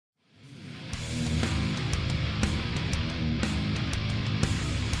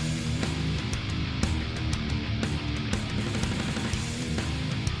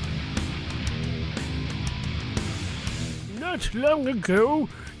Not long ago,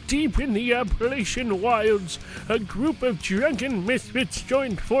 deep in the Appalachian wilds, a group of drunken misfits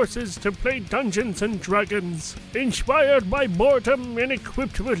joined forces to play Dungeons and Dragons. Inspired by boredom and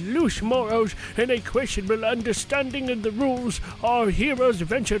equipped with loose morals and a questionable understanding of the rules, our heroes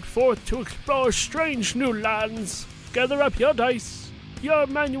ventured forth to explore strange new lands. Gather up your dice, your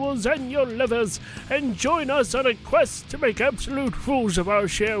manuals, and your levers, and join us on a quest to make absolute fools of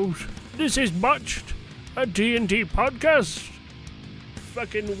ourselves. This is Botched, a D&D podcast.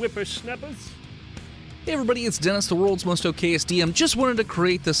 Fucking whippersnappers. Hey everybody, it's Dennis, the world's most okayest DM. Just wanted to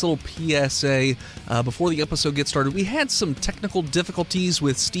create this little PSA before the episode gets started. We had some technical difficulties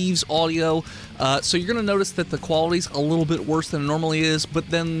with Steve's audio, so you're going to notice that the quality's a little bit worse than it normally is, but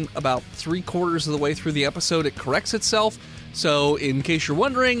then about 3/4 of the way through the episode, it corrects itself. So in case you're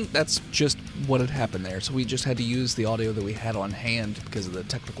wondering, that's just what had happened there. So we just had to use the audio that we had on hand because of the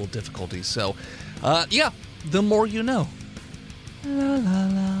technical difficulties. So, yeah, the more you know. La, la,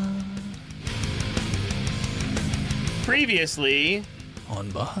 la. Previously on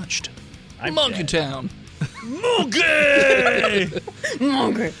Botched. I'm Monkey dead. Town. Monkey!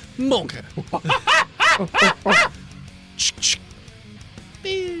 Monkey. Monkey.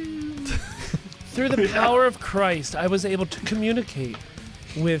 Through the power of Christ, I was able to communicate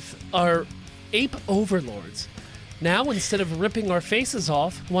with our ape overlords. Now, instead of ripping our faces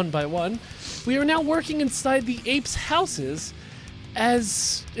off one by one, we are now working inside the apes' houses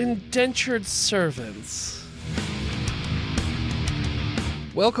as indentured servants.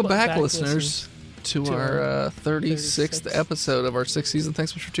 Welcome Welcome back, back, listeners, to our 36th 36th episode of our 6th season.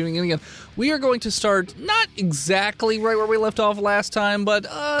 Thanks so much for tuning in again. We are going to start not exactly right where we left off last time, but,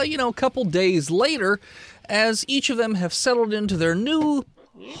 a couple days later, as each of them have settled into their new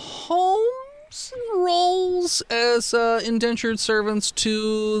homes and roles as indentured servants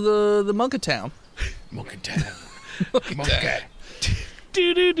to the Monkey Town. Monkey Town. Monkey Monkey. Town.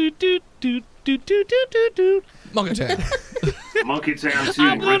 Do do do do do do do do do do. Monkey Town. Monkey Town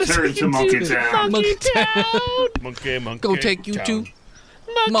I'm 2, gonna Return take to you Monkey to Town. Monkey Town. Monkey, monkey. Go take you town. to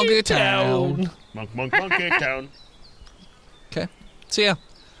Monkey Town. Monkey Town. Okay. So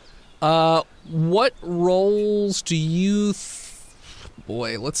yeah, what roles do you?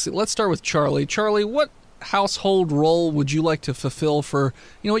 Boy, let's see. Let's start with Charlie. Charlie, what household role would you like to fulfill for?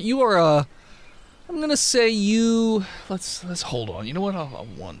 You know what? You are a. I'm gonna say you. Let's hold on. You know what? I'll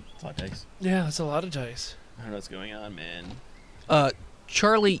one. It's a lot of dice. Yeah, that's a lot of dice. I don't know what's going on, man.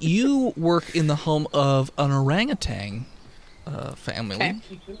 Charlie, you work in the home of an orangutan family. Okay.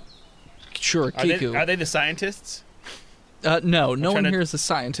 Sure, Kiku. Are they the scientists? No one trying to- here is a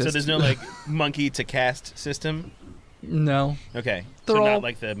scientist. So there's no monkey to cast system? No, Okay. They're so all- not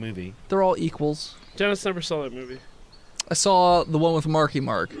like the movie. they're all equals. Dennis never saw that movie. I saw the one with Marky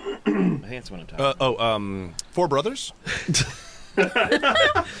Mark. I think that's what I'm talking about. Four Brothers? Is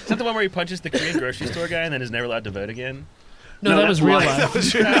that the one where he punches the Korean grocery store guy and then is never allowed to vote again? No, that was real that's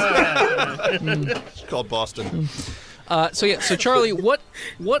life. It's called Boston. So Charlie, what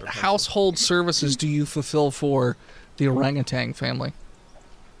household services do you fulfill for the orangutan family?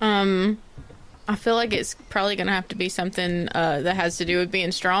 I feel like it's probably going to have to be something that has to do with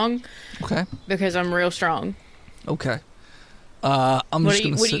being strong Okay. because I'm real strong. I'm What just do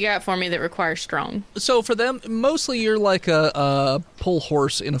you, gonna what do you got for me that requires strong? So for them, mostly you're like a pull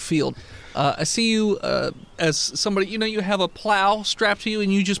horse in a field. I see you as somebody. You have a plow strapped to you,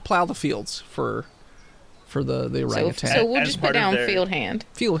 and you just plow the fields for the orangutan. So we'll As just part put of down their- field hand.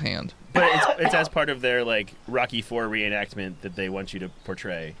 Field hand. But it's as part of their Rocky IV reenactment that they want you to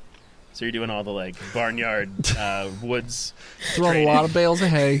portray. So you're doing all the barnyard woods Throwing a lot of bales of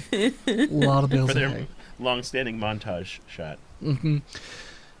hay. A lot of bales for of their hay. long-standing montage shot. Mm-hmm.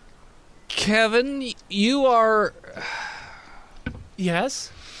 Kevin, you are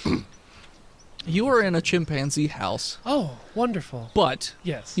Yes? in a chimpanzee house, Oh, wonderful. but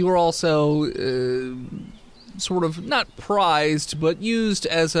Yes. you are also sort of not prized, but used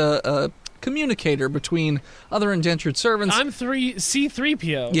as a communicator between other indentured servants. I'm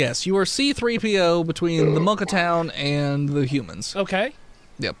C3PO. Yes, you are C-3PO between the Monkey Town and the humans. Okay.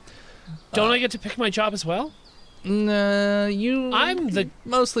 Yep. Don't I get to pick my job as well? You. I'm the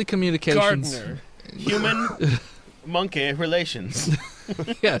mostly communications. gardener. Human monkey relations.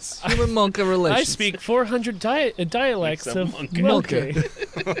 Yes, human monkey relations. I speak 400 dialects Mix up of monkey.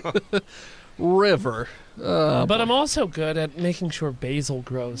 monkey. River. But I'm also good at making sure basil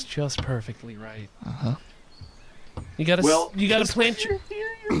grows just perfectly right. Uh-huh. You gotta Well, plant your...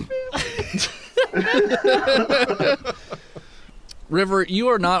 River, you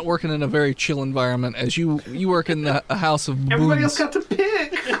are not working in a very chill environment as you work in a house of Everybody baboons. else got to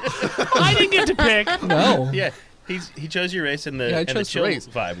pick. I didn't get to pick. No. Yeah, He chose your race and the, Yeah, I and the chose the chill race.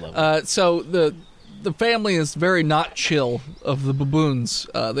 vibe level. So the family is very not chill of the baboons.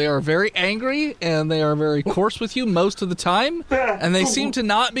 They are very angry and they are very coarse with you most of the time, and they seem to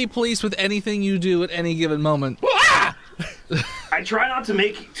not be pleased with anything you do at any given moment. I try not to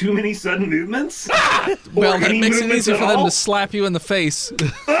make too many sudden movements. Well, that any makes it movements easy at for them all. to slap you in the face.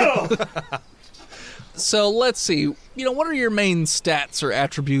 So let's see. What are your main stats or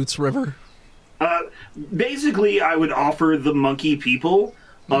attributes, River? Basically, I would offer the monkey people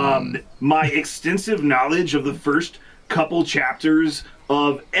my extensive knowledge of the first couple chapters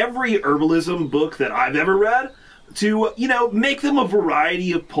of every herbalism book that I've ever read to, make them a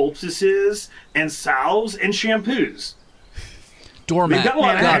variety of poultices and salves and shampoos. Doormat. They've got a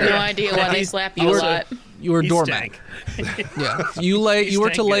lot Man, of I have hair. no idea why they slap you a lot. You were a He's doormat. stank. Yeah. You were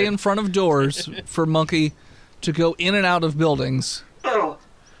to stank lay good. in front of doors for Monkey to go in and out of buildings Oh,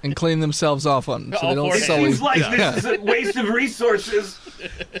 and clean themselves off on, so All they don't four it sully. seems like this is a waste of resources.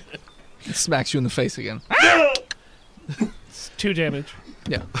 Smacks you in the face again. 2 damage.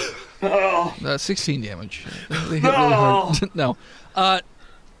 Yeah. Oh, 16 damage. They hit really hard. No.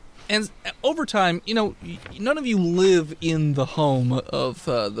 And over time, none of you live in the home of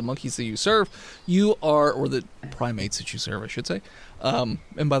the monkeys that you serve. You are, or the primates that you serve, I should say. And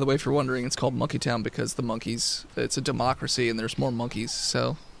by the way, if you're wondering, it's called Monkey Town because the monkeys, it's a democracy and there's more monkeys,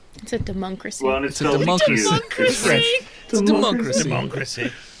 so. It's a democracy. well, and it's It's a democracy. It's a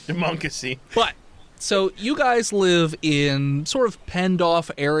democracy. Democracy. But, so you guys live in sort of penned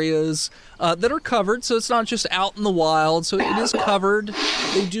off areas that are covered, so it's not just out in the wild, so it is covered.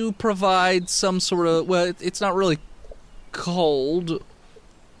 They do provide some sort of, well, it's not really cold,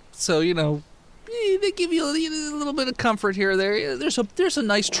 so, they give you a little bit of comfort here or there. There's a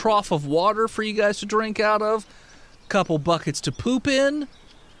nice trough of water for you guys to drink out of, a couple buckets to poop in,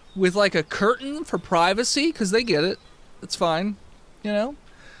 with like a curtain for privacy, because they get it. It's fine,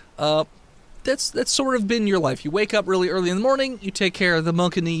 That's sort of been your life. You wake up really early in the morning, you take care of the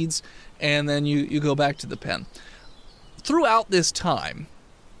monka needs, and then you go back to the pen. Throughout this time,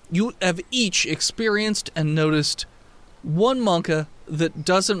 you have each experienced and noticed one monka that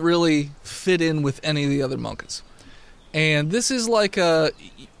doesn't really fit in with any of the other monkas. And this is like a...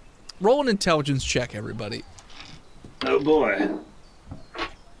 Roll an intelligence check, everybody. Oh boy.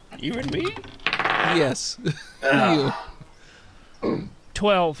 You and me? Yes. You.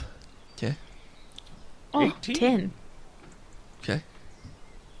 12. Okay. Oh, 18. 10. Okay.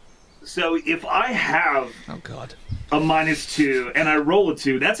 So if I have Oh, God. a -2 and I roll a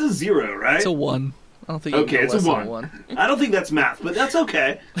 2, that's a 0, right? It's a 1. I don't think you Okay, can go it's a less than 1. I don't think that's math, but that's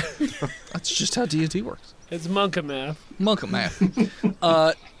okay. That's just how D&D works. It's Monka math. Monka math.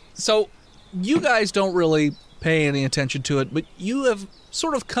 So you guys don't really pay any attention to it, but you have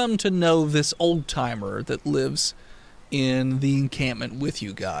sort of come to know this old timer that lives in the encampment with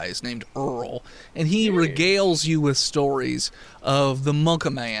you guys named Earl, and he regales you with stories of the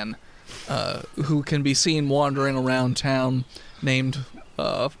Monka Man who can be seen wandering around town named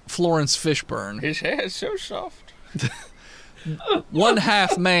Florence Fishburne. His hair is so soft. One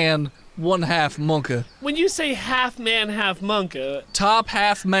half man, one half Monka. When you say half man, half Monka, Top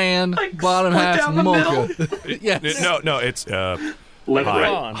half man, bottom split half down the Monka. Yes. No, it's Left, hi.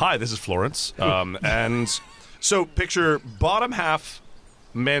 right. Hi, this is Florence. And so picture bottom half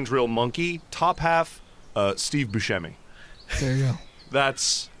Mandrill Monkey, top half Steve Buscemi. There you go.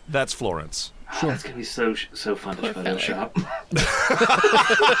 That's Florence. That's gonna be so fun to Photoshop.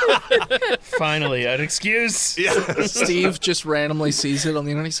 Finally, an excuse. Yeah. Steve just randomly sees it on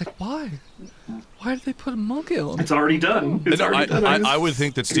the internet. He's like, why? Why did they put a monkey on? It's already done. It's No, already done. I would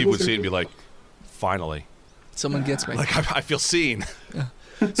think that Steve would see it and be like, finally. Someone gets me. Like, I feel seen.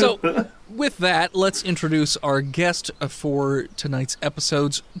 So, with that, let's introduce our guest for tonight's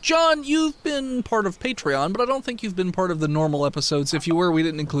episodes. John, you've been part of Patreon, but I don't think you've been part of the normal episodes. If you were, we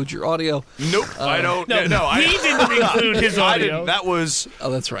didn't include your audio. Nope, I don't. no, I he didn't include his I audio. didn't. That was. Oh,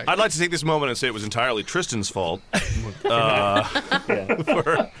 that's right. I'd like to take this moment and say it was entirely Tristan's fault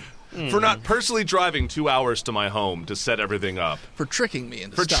for not personally driving 2 hours to my home to set everything up, For tricking me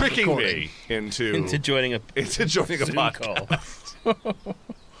into for stop tricking recording. me into Into joining a Zoom podcast. call.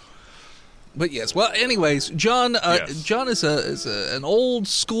 But yes, well, anyways, John. Yes. John is an old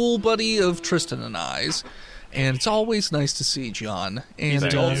school buddy of Tristan and I's, and it's always nice to see John and He's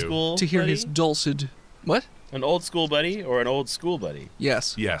an old school to hear buddy? his dulcet. What? An old school buddy or an old school buddy?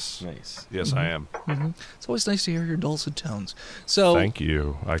 Yes. Yes, Nice. yes, I am. It's always nice to hear your dulcet tones. So Thank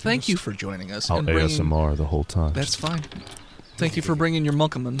you. thank you for joining us. I'll and bringing, ASMR the whole time. That's fine. Thank you for bringing your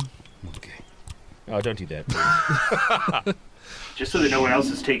Monkaman. Oh, don't do that. Please. Just so that no one else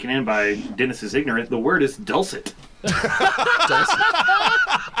is taken in by Dennis's ignorance, the word is dulcet.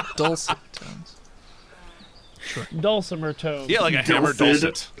 Dulcet tones. Dulcimer tones. Yeah, like a hammer Dulcet.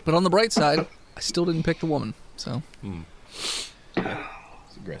 dulcet. But on the bright side, I still didn't pick the woman. So, It's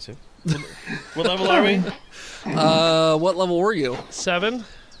aggressive. What level are we? what level were you? 7?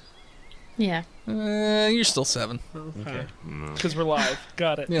 Yeah. You're still 7. Okay. Because we're live.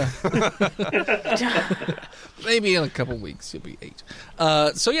 Got it. Yeah. Maybe in a couple weeks you'll be 8.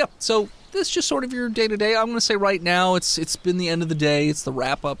 So this is just sort of your day to day. I'm going to say right now it's been the end of the day. It's the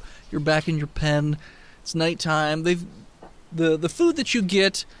wrap up. You're back in your pen. It's nighttime. The food that you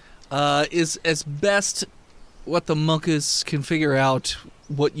get is as best what the monkas can figure out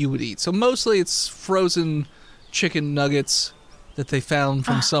what you would eat. So mostly it's frozen chicken nuggets that they found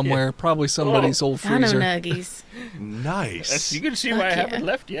from somewhere, probably somebody's old Dino freezer. nuggies. Nice. You can see why I haven't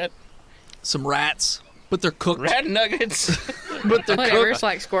left yet. Some rats, but they're cooked. Rat nuggets. But they're Whatever, cooked. it's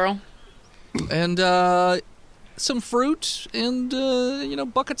like squirrel. And some fruit and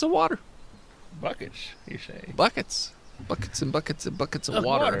buckets of water. Buckets, you say? Buckets and buckets and buckets of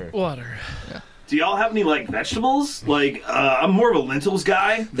water. Water. Do y'all have any like vegetables? Like I'm more of a lentils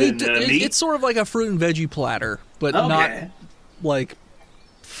guy than meat. It's sort of like a fruit and veggie platter, but Okay. not like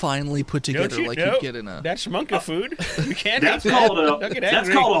finely put together Don't you like know? you get in a. That's monka food. You can't That's eat that. called Don't a get that's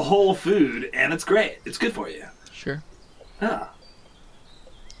angry. called a whole food, and it's great. It's good for you. Sure. Huh.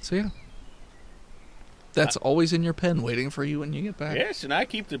 So yeah, that's always in your pen, waiting for you when you get back. Yes, and I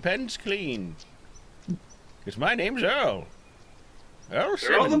keep the pens clean. Because my name's Earl. Earl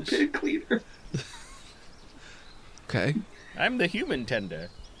They're all the Simmons. pig cleaner. Okay. I'm the human tender.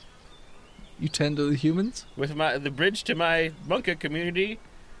 You tend to the humans. With the bridge to my monka community,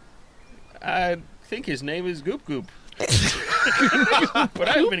 I think his name is Goop Goop. But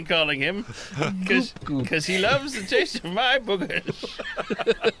I've been calling him because he loves the taste of my boogers.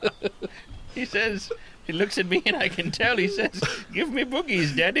 He says, he looks at me and I can tell, he says, "Give me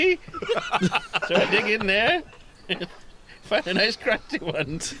boogies, Daddy." So I dig in there, find a nice crunchy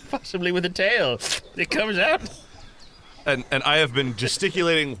one, possibly with a tail. It comes out. And I have been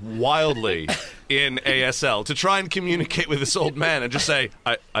gesticulating wildly in ASL to try and communicate with this old man and just say,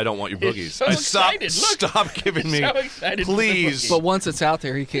 I don't want your boogies. so excited. Look. Stop giving me, So excited for the please. boogies. But once it's out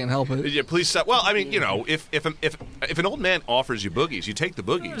there, he can't help it. Yeah, please stop. Well, I mean, if an old man offers you boogies, you take the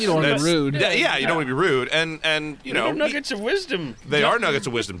boogies. You don't wanna be That's- rude. Yeah, you don't want to be rude, and Little nuggets of wisdom. they are nuggets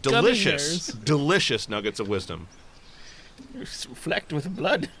of wisdom, Gummy delicious, bears. delicious nuggets of wisdom. Flecked with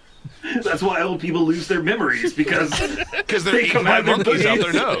blood. That's why old people lose their memories because Because they're They eaten come by out their monkeys out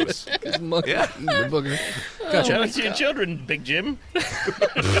boogies. their nose. Monkey Yeah. eating the booger. Gotcha. Show it to your children, Big Jim.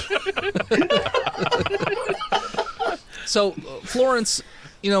 So, Florence,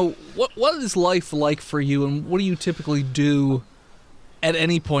 what is life like for you, and what do you typically do at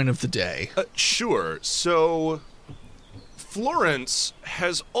any point of the day? Sure. So, Florence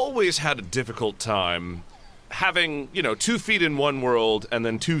has always had a difficult time having, 2 feet in one world and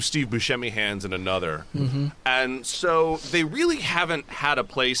then 2 Steve Buscemi hands in another. Mm-hmm. And so they really haven't had a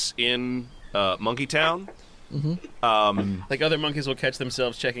place in Monkey Town. Mm-hmm. Like other monkeys will catch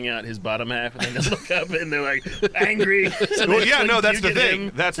themselves checking out his bottom half, and then they'll look up and they're like angry. So Well, they yeah, no, that's puke the at thing.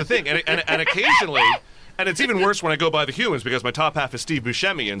 him. That's the thing. And occasionally, and it's even worse when I go by the humans because my top half is Steve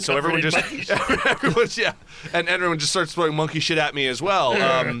Buscemi, and so everyone Covered just, in monkey everyone's, yeah, and everyone just starts throwing monkey shit at me as well.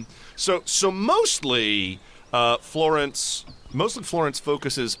 So mostly, Florence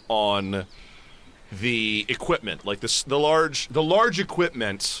focuses on the equipment, like the large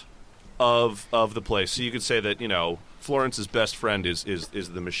equipment of the place. So you could say that Florence's best friend is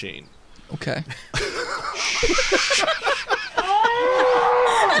the machine. Okay.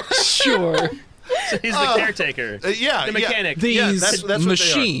 Sure. So he's the caretaker. Yeah, The mechanic. These Yeah, that's what they are.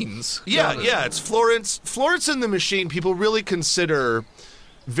 machines. Yeah, it's Florence. Florence and the Machine. People really consider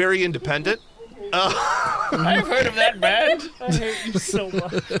very independent. I've heard of that band. I hate you so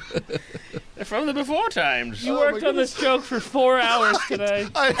much. They're from the before times. You worked on this joke for 4 hours today.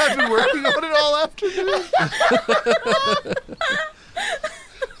 I have been working on it all afternoon.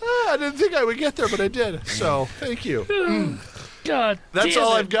 I didn't think I would get there, but I did. So thank you. God, That's damn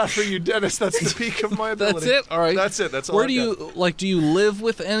all it. I've got for you, Dennis. That's the peak of my ability. That's it. All right. That's it. That's all. Where I've do got. do you live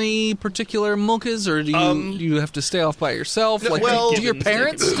with any particular monkeys, or do you have to stay off by yourself? No, Like, well- do your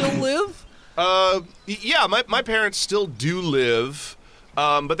parents still live? Yeah, my parents still do live,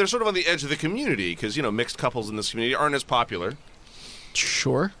 but they're sort of on the edge of the community because mixed couples in this community aren't as popular.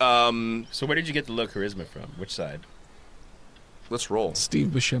 Sure. So where did you get the low charisma from? Which side? Let's roll. Steve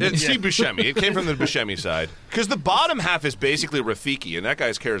Buscemi. It's Steve Buscemi. It came from the Buscemi side. Because the bottom half is basically Rafiki, and that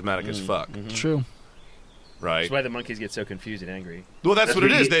guy's charismatic as fuck. True. right? That's why the monkeys get so confused and angry. Well, that's what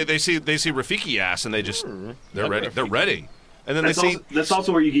it is. what They see Rafiki ass and they just they're ready. They're ready. And then That's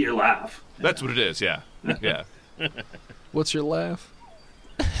also where you get your laugh. That's what it is. Yeah, yeah. What's your laugh?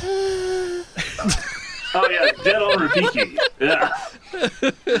 Oh yeah, dead on Rafiki. Yeah.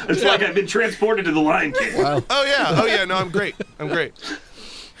 It's like I've been transported to the Lion King. Wow. Oh yeah. No, I'm great.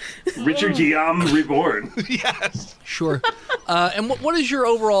 Richard Guillaume reborn. Yes. Sure. And what is your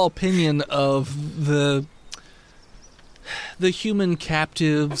overall opinion of the human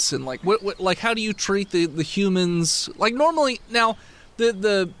captives and what how do you treat the humans? Like normally now,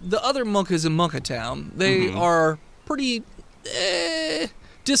 the other monkas in Monkatown, they are pretty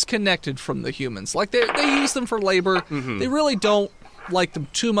disconnected from the humans. Like they use them for labor. They really don't like them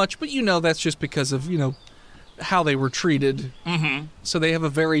too much, but that's just because of how they were treated. So they have a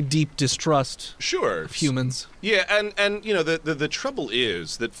very deep distrust of humans. Yeah, and the trouble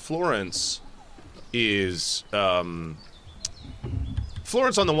is that Florence is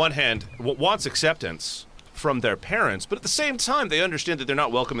Florence on the one hand wants acceptance from their parents, but at the same time they understand that they're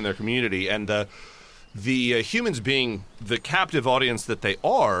not welcome in their community, and the humans being the captive audience that they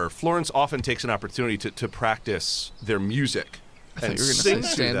are, Florence often takes an opportunity to practice their music. I thought And you were sing going to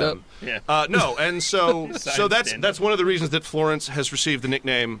to say stand them. up. Yeah. No, and so that's stand-up. that's one of the reasons that Florence has received the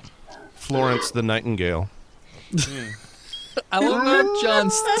nickname Florence the Nightingale. I love how John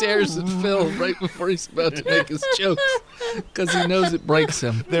stares at Phil right before he's about to make his jokes because he knows it breaks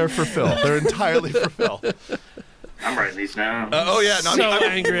him. They're for Phil. They're entirely for Phil. I'm writing these down. Oh yeah, no, So I'm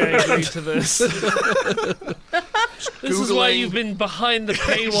angry I agreed to this. This is why Googling- you've been behind the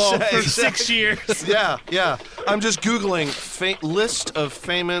paywall for 6 years. Yeah. I'm just googling list of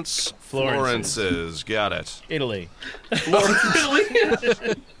famous Florences. Florences. Got it. Italy.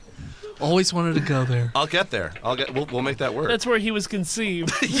 Always wanted to go there. I'll get there. We'll make that work. That's where he was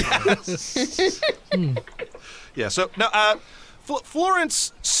conceived. Yeah. So now,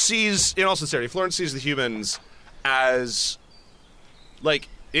 Florence sees, in all sincerity, Florence sees the humans as like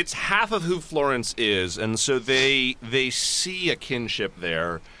it's half of who Florence is, and so they see a kinship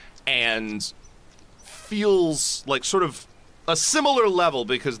there, and feels like sort of a similar level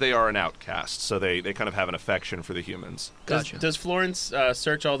because they are an outcast. So they kind of have an affection for the humans. Gotcha. Does Florence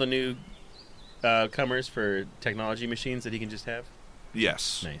search all the new comers for technology machines that he can just have?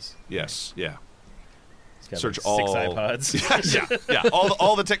 Yes. Nice. Yes. Yeah. He's got Search like all- 6 iPods. Yeah.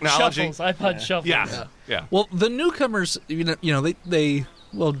 All the technology. Shuffles, iPod shuffles. Yeah. Well, the newcomers, they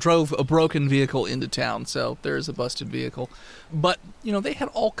drove a broken vehicle into town, so there's a busted vehicle. But, they had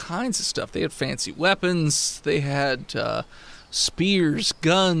all kinds of stuff. They had fancy weapons. They had spears,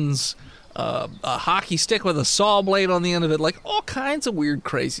 guns, a hockey stick with a saw blade on the end of it, like all kinds of weird,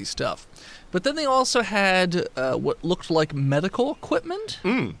 crazy stuff. But then they also had what looked like medical equipment.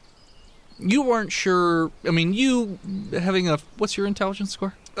 You weren't sure. I mean, you having what's your intelligence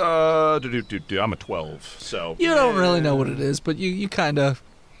score? I'm a 12, so You don't really know what it is, but you kind of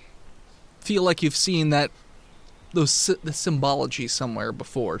feel like you've seen the symbology somewhere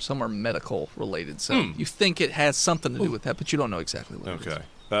before, somewhere medical related. So you think it has something to do with that, but you don't know exactly what it is.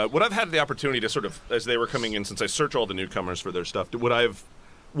 Okay. What I've had the opportunity to sort of, as they were coming in, since I search all the newcomers for their stuff, would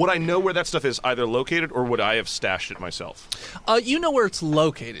I know where that stuff is either located, or would I have stashed it myself? You know where it's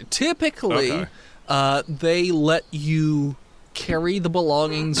located. Typically, Okay. they let you carry the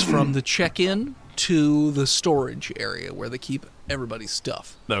belongings from the check-in to the storage area where they keep everybody's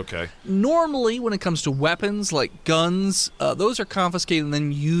stuff. Okay. Normally, when it comes to weapons like guns, those are confiscated and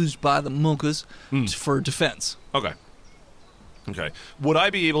then used by the monkas for defense. Okay. Would I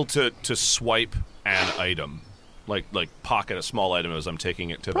be able to swipe an item? Like pocket a small item as I'm taking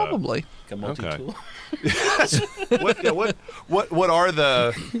it to Probably. Like a multi-tool. What are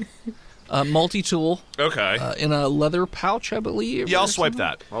the... Multi-tool Okay. in a leather pouch, I believe. Yeah, or I'll swipe something.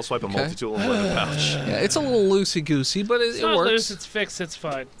 that. I'll swipe a Okay. multi-tool in a leather pouch. Yeah, it's a little loosey-goosey, but It's it not works. loose, it's fixed, it's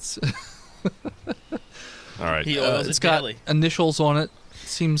fine. All right. He oils It's it got daily. initials on it.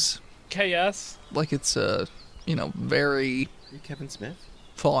 Seems KS, like it's very You Kevin Smith?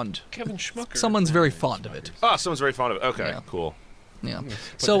 fond. Kevin Schmucker. Someone's very fond of it. Oh, someone's very fond of it. Okay, Yeah. cool. Yeah. Put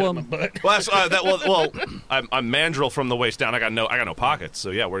So that in my butt. Well, that's, I'm mandrill from the waist down. I got no pockets.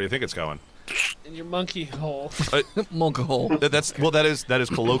 So yeah, where do you think it's going? in your monkey hole. Monka hole. That is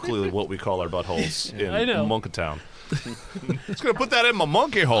colloquially what we call our buttholes in I know. Monkatown. It's gonna put that in my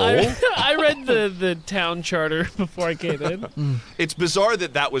monkey hole. I read the town charter before I came in. It's bizarre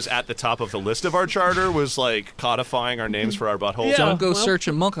that was at the top of the list of our charter, was like codifying our names for our buttholes. Yeah. Don't go well-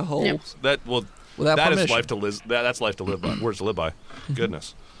 searching Monka holes. Yep. That Without that is permission. life to live. That's life to live by. Words to live by.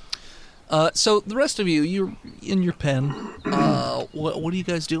 Goodness. So the rest of you, you're in your pen. What are you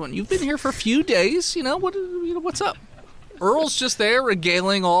guys doing? You've been here for a few days. What's up? Earl's just there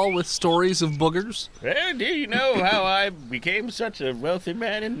regaling all with stories of boogers. Well, do you know how I became such a wealthy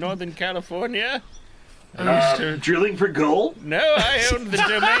man in Northern California? I used to... Drilling for gold? No, I owned the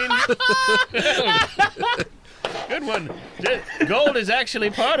domain. Good one. Gold is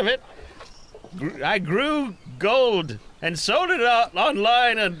actually part of it. I grew gold and sold it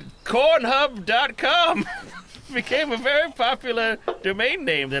online on cornhub.com. Became a very popular domain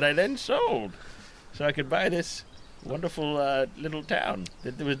name that I then sold. So I could buy this wonderful little town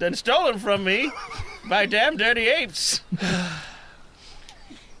that was then stolen from me by damn dirty apes.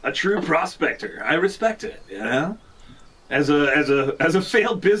 A true prospector. I respect it, you know? As a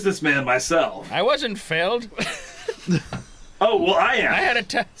failed businessman myself. I wasn't failed. Oh, well, I am. I had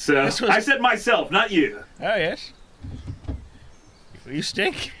a So, I said myself, not you. Oh, yes. You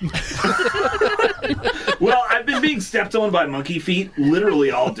stink. Well, I've been being stepped on by monkey feet literally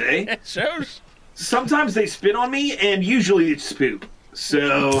all day. It shows. Sometimes they spit on me, and usually it's poop.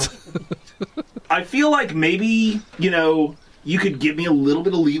 So, I feel like maybe, you could give me a little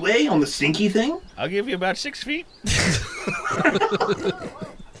bit of leeway on the stinky thing. I'll give you about 6 feet.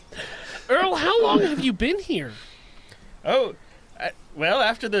 Earl, how long have you been here? Oh, well,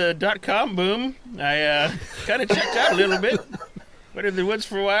 after the .com boom, I kind of checked out a little bit. Went in the woods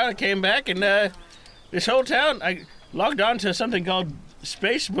for a while. I came back, and this whole town, I logged on to something called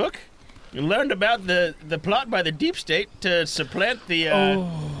Spacebook and learned about the plot by the deep state to supplant the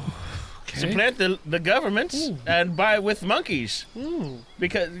the governments and buy with monkeys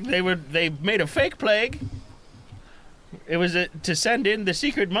because they made a fake plague. It was to send in the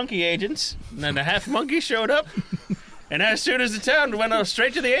secret monkey agents, and then a half monkey showed up, and as soon as the town went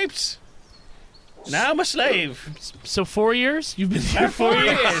straight to the apes. Now I'm a slave. So 4 years? You've been here 4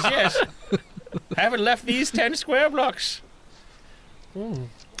 years, yes. Haven't left these 10 square blocks.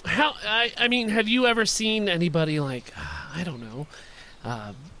 How? I mean, have you ever seen anybody like, I don't know,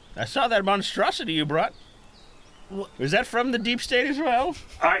 I saw that monstrosity you brought. Was that from the deep state as well?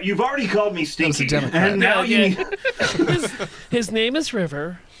 You've already called me stinky, a Democrat. and now you... his name is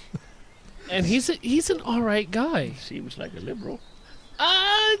River, and he's an all right guy. Seems like a liberal.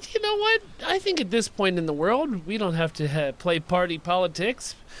 You know what? I think at this point in the world, we don't have to play party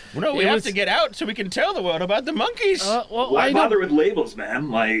politics. Well, no, we have to get out so we can tell the world about the monkeys. Why I know. bother with labels,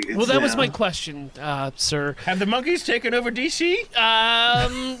 man? Well, that was my question, sir. Have the monkeys taken over D.C.?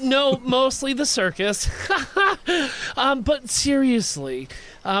 No, mostly the circus. But seriously,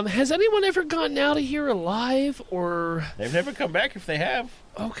 has anyone ever gotten out of here alive, or... They've never come back if they have.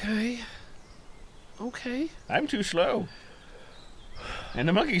 Okay. I'm too slow. And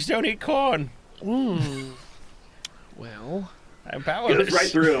the monkeys don't eat corn. Well... I'm powerless. Goes right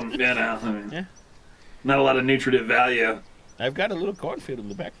through them, I mean, Yeah. Not a lot of nutritive value. I've got a little cornfield in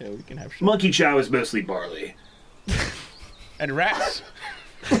the back there. We can have some. Monkey chow is mostly barley. And rats.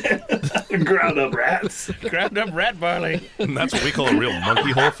 Ground up rats. Ground up rat barley. And that's what we call a real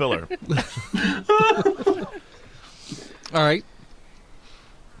monkey hole filler. All right.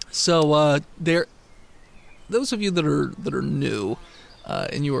 So those of you that are new,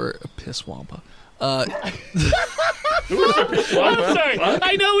 and you are a pisswampa. I'm sorry.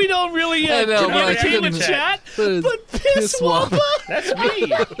 I know we don't really communicate with chat, but Pisswampa? That's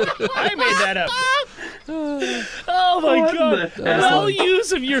me. I made that up. Oh my god. Well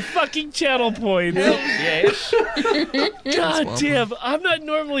use of your fucking channel points. Yes. God damn. I'm not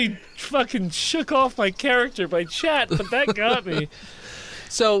normally fucking shook off my character by chat, but that got me.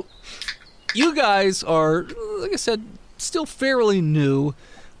 So, you guys are, like I said, still fairly new,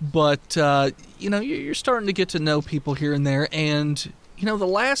 but, you're starting to get to know people here and there, and, the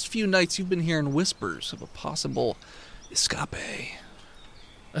last few nights you've been hearing whispers of a possible escape.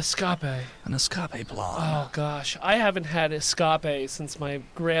 Escape. An escape plan. Oh gosh, I haven't had escape since my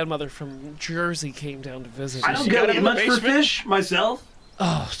grandmother from Jersey came down to visit. I don't go in much for fish myself.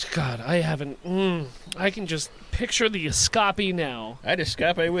 Oh god, I haven't. I can just picture the escape now. I'd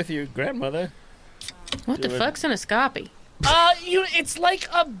escape with your grandmother. What the fuck's an escape? It's like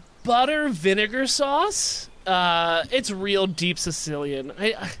a butter vinegar sauce. It's real deep Sicilian.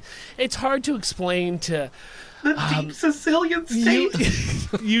 It's hard to explain to The deep Sicilian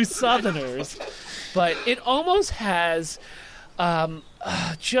state. you Southerners, but it almost has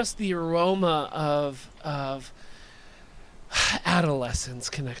just the aroma of adolescence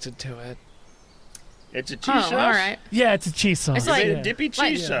connected to it. It's a cheese sauce. All right. Yeah, it's a cheese sauce. It's like- a dippy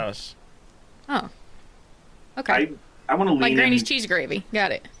cheese sauce. Oh. Okay. I want to lean Like Granny's in. cheese gravy.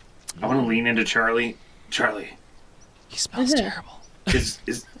 Got it. I want to lean into Charlie. Charlie, He smells terrible.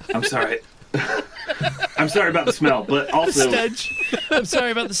 I'm sorry. I'm sorry about the smell, but also Stench. I'm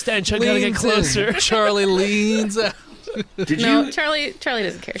sorry about the stench. I gotta get Leans in. closer. Charlie leans out. did No, you Charlie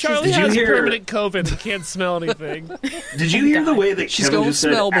doesn't care. Charlie Did you has hear- permanent COVID and can't smell anything. did you hear the way that She's Kevin going just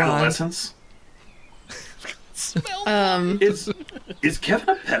said smell blind. adolescence? Is Kevin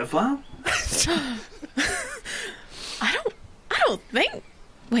a pedophile? I don't think.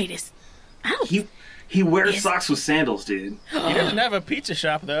 Wait, He wears socks with sandals, dude. He doesn't have a pizza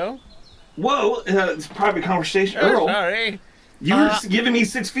shop, though. Whoa, it's a private conversation. Oh, Earl, sorry. you were just giving me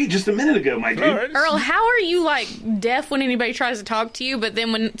 6 feet just a minute ago, my dude. Florence. Earl, how are you like deaf when anybody tries to talk to you, but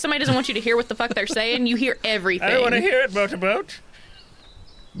then when somebody doesn't want you to hear what the fuck they're saying, you hear everything? I don't want to hear it, Motorboat.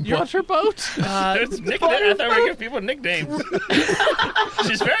 Motorboat? It's I thought we give people nicknames.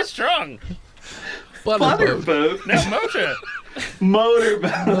 She's very strong. Butterboat. Motorboat. No, Motor.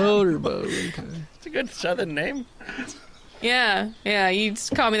 Motorboat. Motorboat. Okay. It's a good southern name. Yeah, you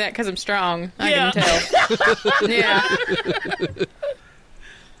just call me that because I'm strong. Yeah. I can tell. Yeah.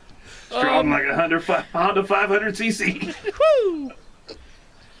 Strong like a Honda 500cc.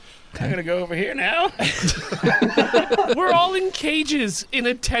 I'm going to go over here now. We're all in cages in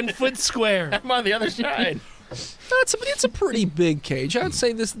a 10-foot square. I'm on the other side. It's a pretty big cage. I'd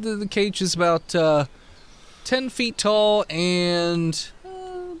say the cage is about 10 feet tall and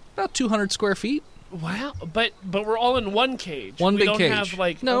about 200 square feet. Wow, but we're all in one cage. One we big don't cage. have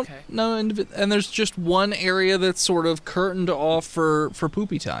like no, okay. no, and there's just one area that's sort of curtained off for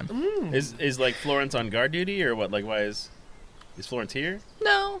poopy time. Is like Florence on guard duty or what? Like, why is Florence here?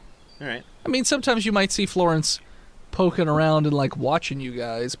 No, All right. I mean sometimes you might see Florence poking around and like watching you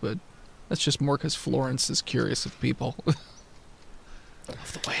guys, but that's just more because Florence is curious of people.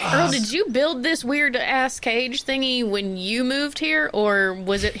 Earl, did you build this weird ass cage thingy when you moved here, or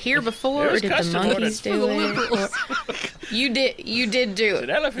was it here before, It or was did the custom monkeys ordered do it? Or- you did do It's an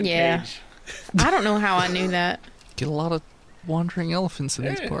it. elephant Yeah. cage. I don't know how I knew that. Get a lot of wandering elephants in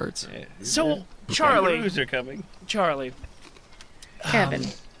these Yeah. parts. Yeah. So, Charlie, Kangaroos are coming. Charlie, Kevin.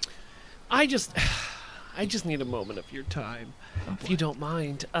 I just need a moment of your time, if you don't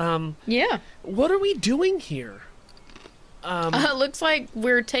mind. Yeah. What are we doing here? Looks like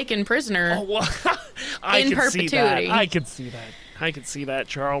we're taken prisoner. Oh, well, I In can see that. perpetuity. I can see that. I can see that,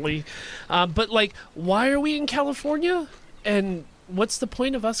 Charlie. But like, why are we in California? And what's the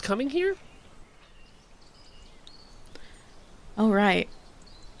point of us coming here? Oh, right.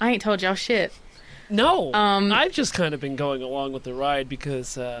 I ain't told y'all shit. No, Um, I've just kind of been going along with the ride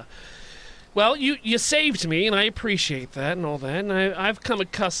because, well, you saved me, and I appreciate that and all that. And I've come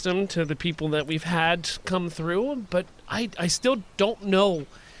accustomed to the people that we've had come through, but I still don't know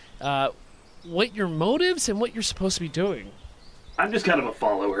what your motives and what you're supposed to be doing. I'm just kind of a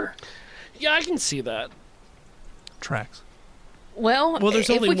follower. Yeah, I can see that. Tracks. Well, There's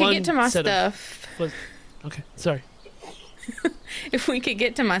if only we could one get to my set of- stuff, Okay, sorry. if we could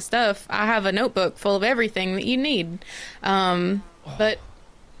get to my stuff, I have a notebook full of everything that you need. But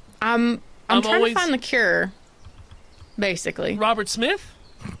I'm trying always- to find the cure. Basically, Robert Smith?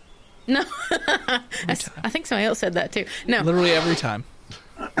 no. I think somebody else said that too. No, Literally every time.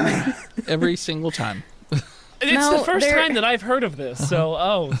 Every single time. It's No, the first there- time that I've heard of this,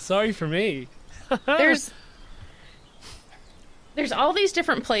 so sorry for me. there's all these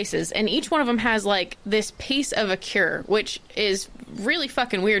different places, and each one of them has like this piece of a cure, which is really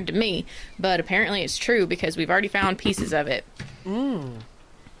fucking weird to me, but apparently it's true because we've already found pieces of it.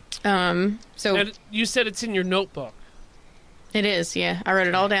 So And you said it's in your notebook. it is, yeah. I wrote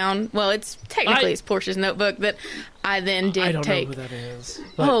it all down. Well, it's technically I- it's Portia's notebook that I then did I don't take. know who that is.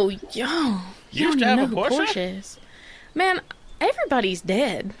 But Oh, yo, you Used don't to even have know a who Porsche? Portia is. Man, everybody's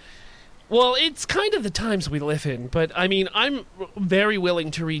dead. Well, it's kind of the times we live in, but I mean, I'm very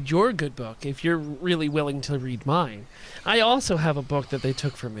willing to read your good book if you're really willing to read mine. I also have a book that they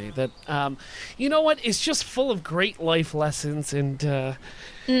took from me that, you know what, it's just full of great life lessons, and,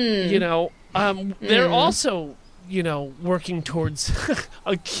 you know, they're also, you know, working towards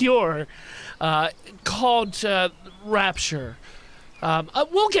a cure called Rapture.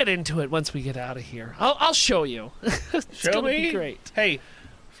 We'll get into it once we get out of here. I'll show you. It's Show gonna me. be great. Hey,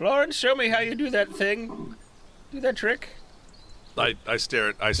 Florence, show me how you do that thing. Do that trick. I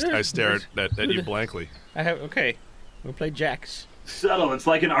stare at you blankly. Okay. We'll play jacks. Subtle. It's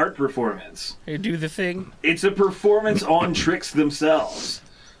like an art performance. You do the thing. It's a performance on tricks themselves.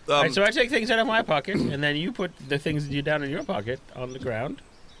 All right, so I take things out of my pocket, and then you put the things that you down in your pocket on the ground.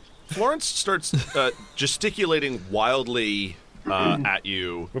 Florence starts gesticulating wildly at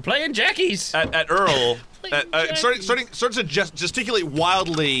you. We're playing Jackies. At Earl, Jackies. starts to gesticulate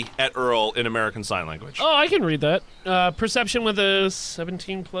wildly at Earl in American Sign Language. Oh, I can read that. Perception with a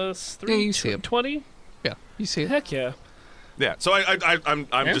 17 plus 3. Yeah, you see it. 20? Yeah, you see it. Heck yeah. Yeah, so I'm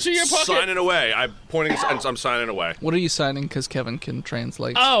Empty your just pocket. signing away. I'm pointing and I'm signing away. What are you signing? Because Kevin can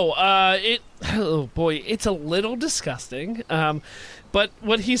translate. Oh boy, it's a little disgusting. But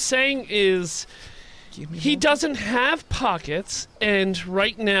what he's saying is he doesn't have pockets, and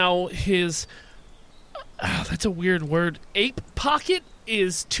right now his that's a weird word. Ape pocket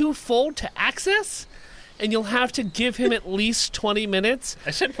is too full to access, and you'll have to give him at least 20 minutes.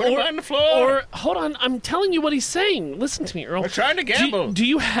 I said put him on the floor. Or hold on, I'm telling you what he's saying. Listen to me, Earl. We're trying to gamble. Do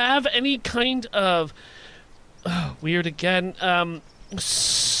you have any kind of weird again?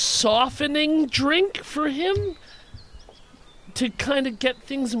 Softening drink for him to kind of get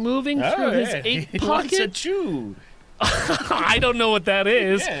things moving through his ape He wants a pocket? chew. I don't know what that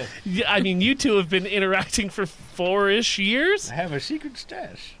is. Yeah. I mean, you two have been interacting for 4-ish years. I have a secret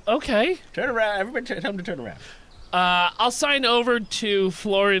stash. Okay. Turn around. Everybody tell him to turn around. I'll sign over to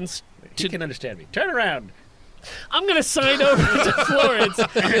Florence. He can understand me. Turn around. I'm going to sign over to Florence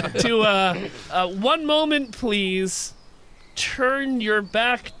to, one moment, please. Turn your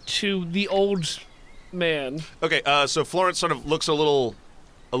back to the old man. Okay, so Florence sort of looks a little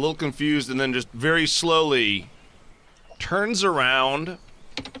confused, and then just very slowly turns around,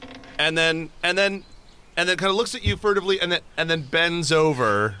 and then kind of looks at you furtively, and then bends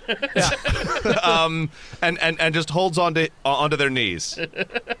over, and just holds onto their knees,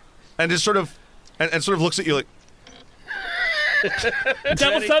 and just sort of looks at you like.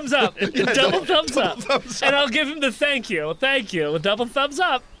 Double thumbs up. Double thumbs up. And I'll give him the thank you. Thank you. Double thumbs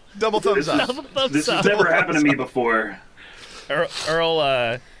up. Double thumbs up. Double thumbs This up. has never happened to me before.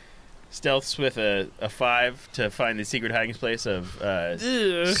 Earl stealths with a 5 to find the secret hiding place of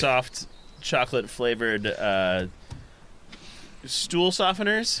Ugh. soft chocolate flavored stool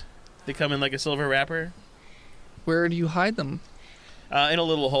softeners. They come in like a silver wrapper Where do you hide them? in a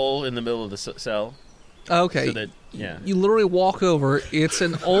little hole in the middle of the cell. Okay. So that, yeah. You literally walk over. It's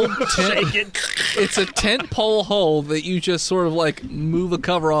an old tent. Shake it. It's a tent pole hole that you just sort of like move a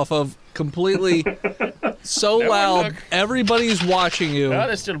cover off of completely. So No one loud, look. everybody's watching you. Oh,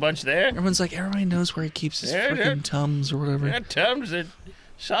 there's still a bunch there. Everyone's like, everybody knows where he keeps his Yeah, freaking yeah. Tums or whatever. That Tums a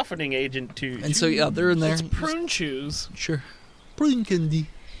softening agent too. And so yeah, they're in there. It's prune chews. Sure. Prune candy.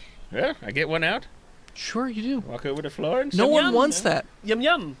 Yeah, I get one out. Sure, you do. Walk over to Florence. No one yum. wants that. Yum,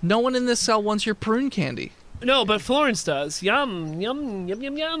 yum. No one in this cell wants your prune candy. No, but Florence does. Yum, yum, yum,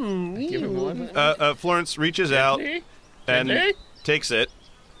 yum, yum. Give him one. Florence reaches out Gently. and Gently. takes it,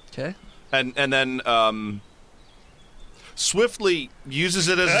 Okay. and then swiftly uses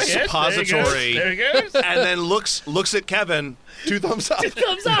it as a Oh, yes, suppository, There he goes. and then looks at Kevin. 2 thumbs up.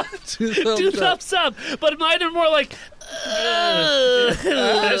 Thumbs up. Two Two thumbs up. But mine are more like.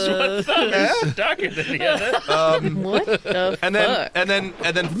 This one thumb is darker than the other. What the And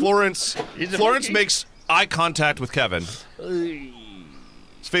fuck? then Florence He's a Florence monkey. makes eye contact with Kevin.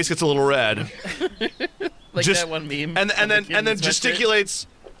 His face gets a little red, Like just- that one meme. and of the then kid and then in the sweatshirt. gesticulates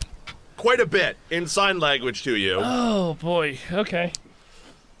quite a bit in sign language to you. Oh boy. Okay.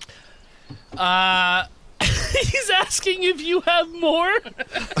 He's asking if you have more to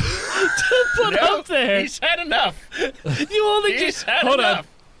put No, up there. he's had enough. You only He's get. had Hold enough. on.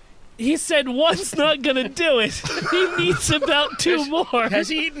 He said one's not gonna do it. He needs about 2 more. Has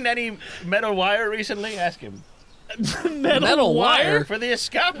he eaten any metal wire recently? Ask him. Metal wire? For the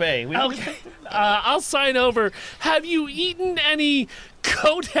escape. We Okay. I'll sign over. Have you eaten any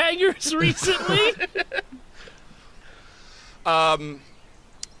coat hangers recently?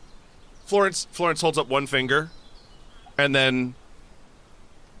 Florence holds up one finger, and then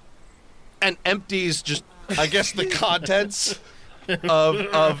empties just I guess the contents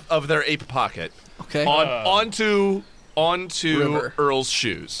of their ape pocket Okay. onto River. Earl's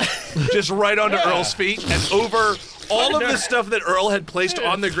shoes, just right onto Earl's feet, and over all of the stuff that Earl had placed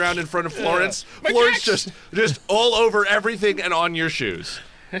on the ground in front of Florence. Florence just all over everything and on your shoes,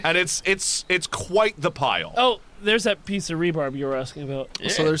 and it's quite the pile. Oh, there's that piece of rebarb you were asking about.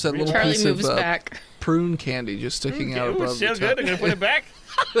 So there's that little Charlie piece moves of back. prune candy just sticking out Ooh, above still the good. top. I'm gonna put it back.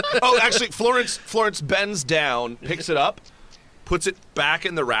 Oh, actually, Florence bends down, picks it up, puts it back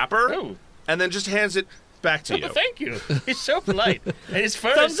in the wrapper, Oh. and then just hands it back to you. Thank you. He's so polite. And his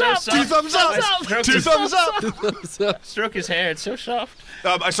fur Thumbs is so up. soft. 2 thumbs up. Thumbs up. 2 thumbs up. Stroke his hair. It's so soft.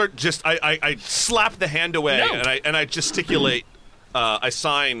 I slap the hand away No. and I gesticulate. I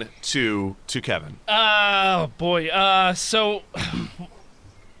sign to Kevin. Oh boy. So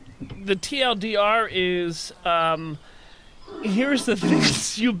the TLDR is here's the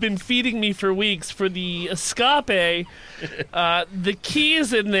things you've been feeding me for weeks for the escape. The key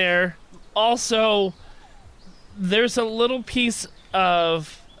is in there. Also, there's a little piece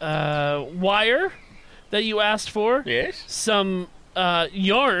of wire that you asked for. Yes. Some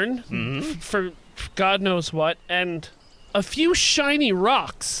yarn for God knows what, and a few shiny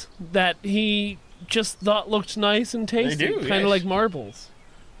rocks that he just thought looked nice and tasty, They do, kind of yes. like marbles.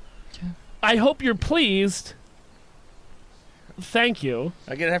 I hope you're pleased. Thank you.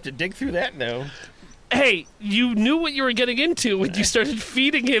 I'm gonna have to dig through that now. Hey, you knew what you were getting into when you started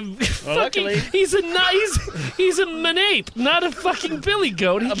feeding him. Well, luckily- he's a manape, not a fucking billy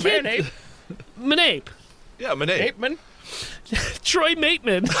goat. He A can't- man-ape. Manape. Yeah, Monet. Apeman. Troy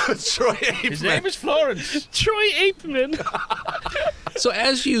Mateman. Troy His Aikman. name is Florence. Troy Apeman. So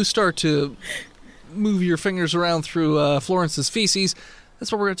as you start to move your fingers around through Florence's feces,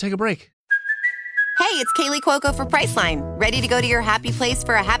 that's where we're going to take a break. Hey, it's Kaylee Cuoco for Priceline. Ready to go to your happy place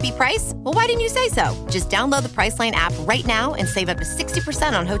for a happy price? Well, why didn't you say so? Just download the Priceline app right now and save up to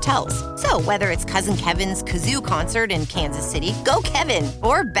 60% on hotels. So whether it's Cousin Kevin's Kazoo Concert in Kansas City, go Kevin,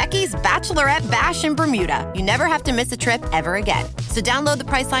 or Becky's Bachelorette Bash in Bermuda, you never have to miss a trip ever again. So download the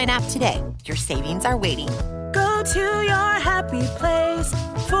Priceline app today. Your savings are waiting. Go to your happy place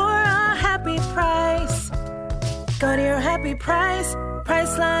for a happy price. Go to your happy price,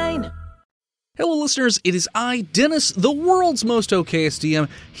 Priceline. Hello, listeners. It is I, Dennis, the world's most okayest DM,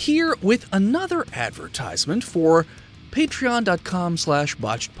 here with another advertisement for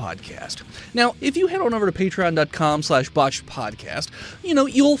patreon.com/botchedpodcast. Now, if you head on over to patreon.com/botchedpodcast,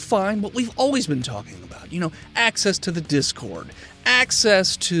 you'll find what we've always been talking about. Access to the Discord,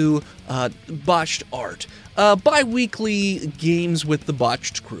 access to botched art, bi-weekly games with the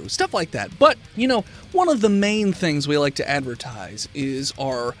Botched crew, stuff like that. But, one of the main things we like to advertise is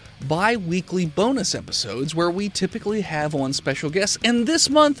our bi-weekly bonus episodes where we typically have on special guests. And this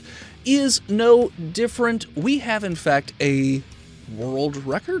month is no different. We have, in fact, a world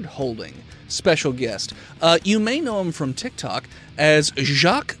record holding special guest. You may know him from TikTok as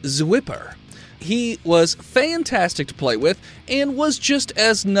Jacques Zwipper. He was fantastic to play with and was just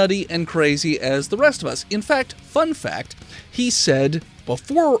as nutty and crazy as the rest of us. In fact, fun fact, he said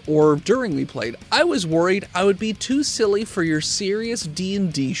before or during we played, I was worried I would be too silly for your serious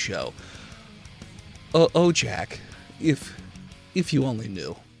D&D show. Oh, Jack, if you only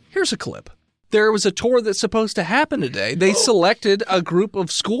knew. Here's a clip. There was a tour that's supposed to happen today. They selected a group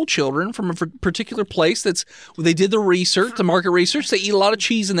of school children from a particular place they did the research, the market research. They eat a lot of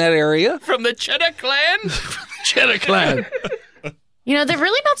cheese in that area. From the Cheddar Clan? Cheddar Clan. They're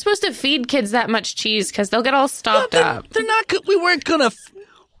really not supposed to feed kids that much cheese because they'll get all stopped up. They're not good. We weren't gonna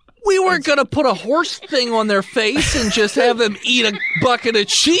put a horse thing on their face and just have them eat a bucket of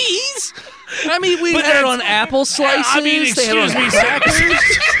cheese. I mean, we had it on apple slices. They had it on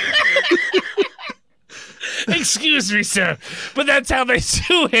crackers. Excuse me, sir, but that's how they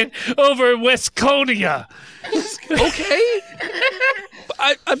do it over in Westconia. Okay.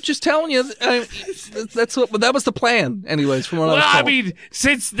 I'm just telling you, that was the plan, anyways. From what I was told. I mean,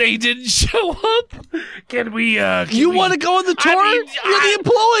 since they didn't show up, can we? You want to go on the tour? You're the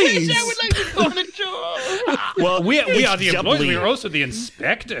employees. I would like to go on a tour. Well, we are the employees. doubly- We are also the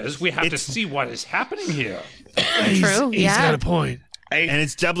inspectors. We have to see what is happening here. True, He's got a point. And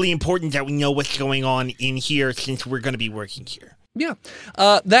it's doubly important that we know what's going on in here since we're going to be working here. Yeah.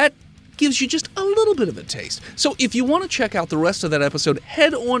 That gives you just a little bit of a taste. So if you want to check out the rest of that episode,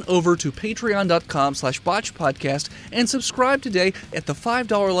 head on over to patreon.com/botchedpodcast and subscribe today at the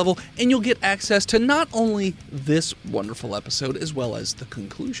 $5 level, and you'll get access to not only this wonderful episode as well as the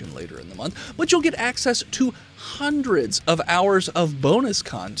conclusion later in the month, but you'll get access to hundreds of hours of bonus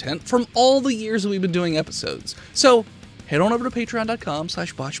content from all the years that we've been doing episodes. So head on over to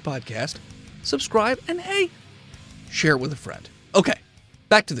patreon.com/botchedpodcast, subscribe, and hey, share it with a friend. Okay,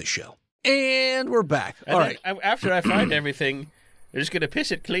 back to this show. And we're back. And All then, right. after I find everything, they're just going to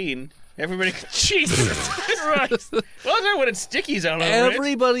piss it clean. Everybody. Jesus Christ! Well, I when it's stickies all over it.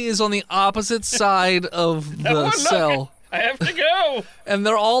 Everybody is on the opposite side of Oh, the look, cell. I have to go. And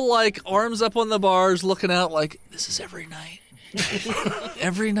they're all like arms up on the bars looking out like, this is every night.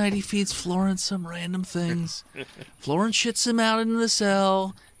 Every night he feeds Florence some random things. Florence shits him out into the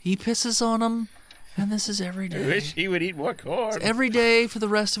cell. He pisses on him. And this is every I day. wish he would eat more corn. Every day for the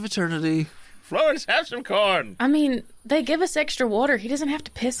rest of eternity. Florence, have some corn. I mean, they give us extra water. He doesn't have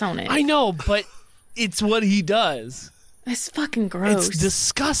to piss on it. I know, but it's what he does. It's fucking gross. It's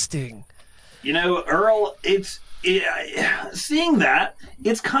disgusting. Earl, seeing that,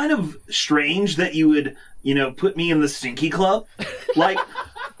 it's kind of strange that you would, put me in the stinky club. Like,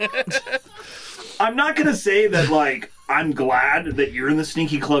 I'm not going to say that, I'm glad that you're in the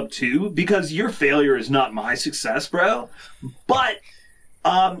Stinky Club too, because your failure is not my success, bro. But,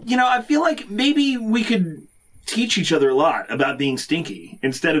 I feel like maybe we could teach each other a lot about being stinky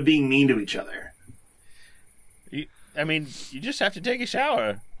instead of being mean to each other. You just have to take a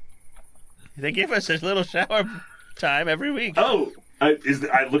shower. They give us a little shower time every week. Oh, I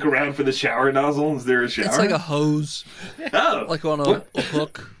look around for the shower nozzle. Is there a shower? It's like a hose. Oh. Like on a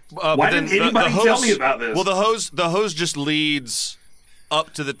hook. Why didn't anybody tell me about this? Well, the hose just leads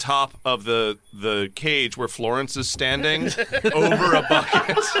up to the top of the cage where Florence is standing over a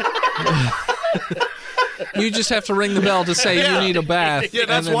bucket. You just have to ring the bell to say you need a bath. Yeah,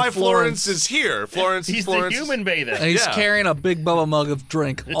 that's why Florence is here. He's the human bather. And he's carrying a big Bubba mug of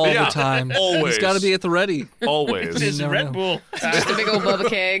drink all the time. Always. He's got to be at the ready. Always. It's Red Bull. Just a big old Bubba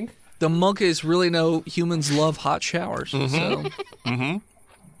keg. The monkeys really know humans love hot showers. So.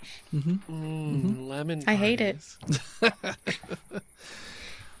 Lemon. I hate it.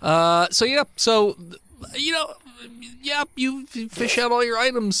 You fish out all your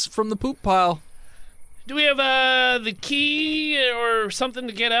items from the poop pile. Do we have the key or something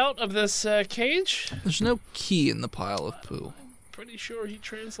to get out of this cage? There's no key in the pile of poo. Pretty sure he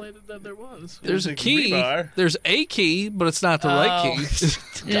translated that there was. There's a key. rebar. There's a key, but it's not the right key.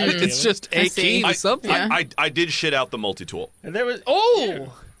 It's just a key to something. I did shit out the multi-tool. And there was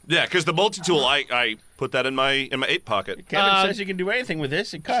Yeah, because the multi-tool, I put that in my ape pocket. Kevin says you can do anything with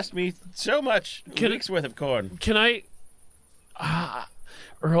this. It cost me so much. A week's worth of corn. Can I?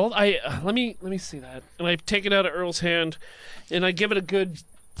 Earl, let me see that. And I take it out of Earl's hand, and I give it a good.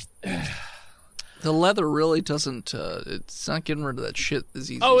 The leather really doesn't. It's not getting rid of that shit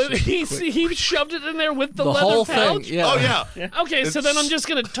as easy. Oh, as he shoved it in there with the leather whole pouch? thing. Yeah. Oh yeah. Okay, so then I'm just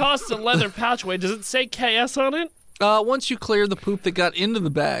gonna toss the leather pouch away. Does it say KS on it? Once you clear the poop that got into the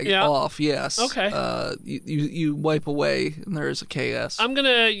bag off, yes. Okay. You wipe away, and there is a KS. I'm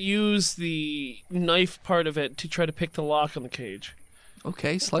gonna use the knife part of it to try to pick the lock on the cage.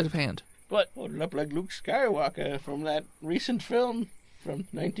 Okay, sleight of hand. What? Hold it up like Luke Skywalker from that recent film from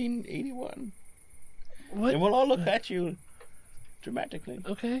 1981. What? And we'll all look at you dramatically.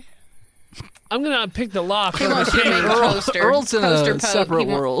 Okay. I'm gonna pick the lock. He wants to make poster. Earl's in Poster a poke. separate He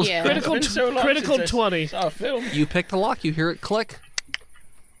wa- world. Yeah. Critical, It's been so long critical since I 20. saw a film. You pick the lock, you hear it click.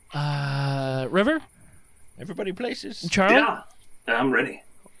 River? Everybody places. Charlie? Yeah, I'm ready.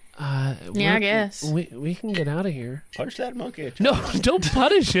 Yeah, I guess. We can get out of here. Punch that monkey. No, don't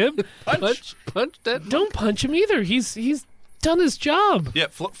punish him. Punch. Punch that. Don't punch him either. He's done his job. Yeah,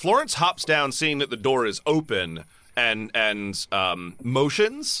 Florence hops down, seeing that the door is open, and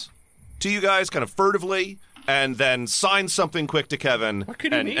motions to you guys kind of furtively, and then signs something quick to Kevin, What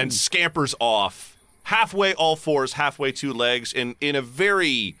could he mean? and scampers off, halfway all fours, halfway two legs, in a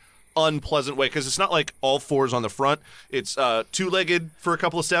very unpleasant way, because it's not like all fours on the front. It's two-legged for a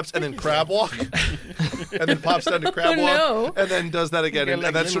couple of steps, and then crab walk, and then pops down to crab walk, no. and then does that again, and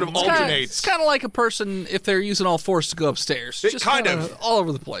that sort of It's alternates. kind of like a person if they're using all fours to go upstairs. It Just kind kinda of. all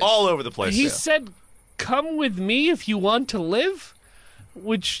over the place. All over the place. He yeah. said, "Come with me if you want to live,"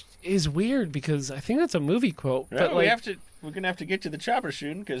 which is weird because I think that's a movie quote. Well, But like, we're gonna have to get to the chopper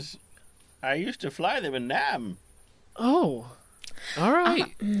soon because I used to fly them in Nam. oh, all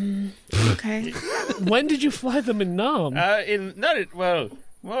right. Okay. When did you fly them in Nam?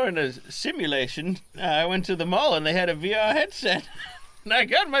 More in a simulation. I went to the mall and they had a VR headset. And I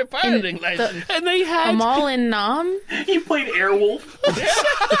got my piloting license. And they had I'm all in Nam. You played Airwolf.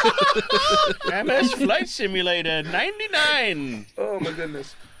 MS Flight Simulator 99. Oh my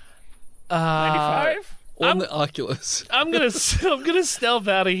goodness. 95? on the Oculus. I'm gonna stealth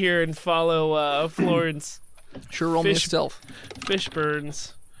out of here and follow Florence. Sure, roll me a Fish- stealth.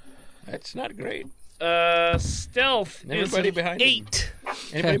 Fishburns. That's not great. Stealth Everybody is behind him. 8.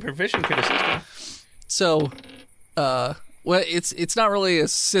 Anybody proficient could assist him. So, well, it's not really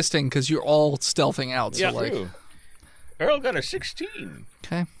assisting because you're all stealthing out. So Yeah. like, True. Earl got a 16.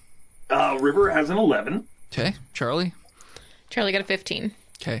 okay, River has an 11. okay, Charlie, Charlie got a 15.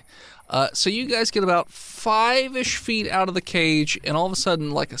 okay. So you guys get about 5-ish feet out of the cage, and all of a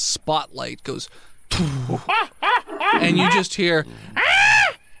sudden, like a spotlight goes, and you just hear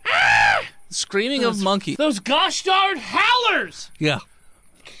screaming of monkey. Those gosh darn howlers! Yeah.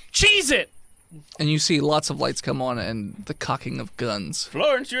 Cheese it! And you see lots of lights come on and the cocking of guns.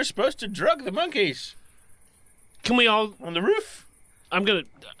 Florence, you're supposed to drug the monkeys Can we all? on the roof. I'm gonna.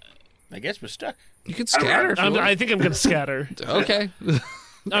 I guess we're stuck. You can scatter. if you want. I think I'm gonna scatter. Okay. I'm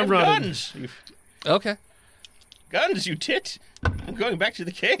And running. Guns. Okay. Guns, you tit. I'm going back to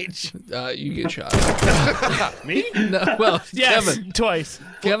the cage. You get shot. Me? No, well, Yes, Kevin. twice.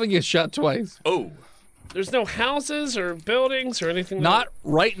 Kevin gets shot twice. Oh. There's no houses or buildings or anything. Not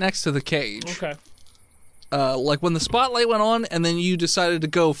right next to the cage. Okay. Like when the spotlight went on and then you decided to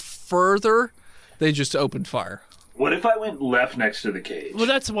go further, they just opened fire. What if I went left next to the cage? Well,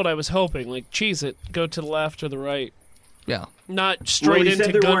 that's what I was hoping. Like, cheese it. Go to the left or the right. Yeah. Not straight well, he into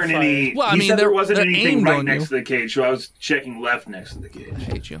said there gunfire. weren't any. Well, I he mean, said there they're- wasn't they're anything aimed right on next you. to the cage, so I was checking left next to the cage. I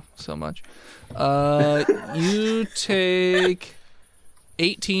hate you so much. You take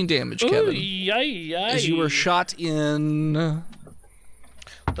 18 damage, Kevin. Ooh, As you were shot in...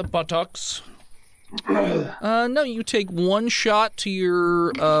 The buttocks. No, you take one shot to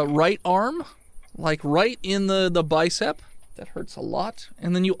your right arm, like right in the bicep. That hurts a lot.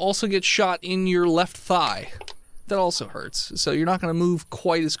 And then you also get shot in your left thigh. That also hurts. So you're not going to move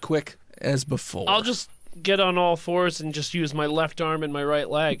quite as quick as before. I'll just get on all fours and just use my left arm and my right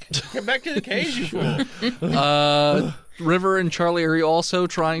leg. Get back to the cage, you fool. River and Charlie, are you also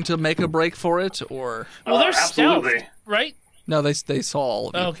trying to make a break for it, or? Well, they're absolutely. stealth, right? No, they saw all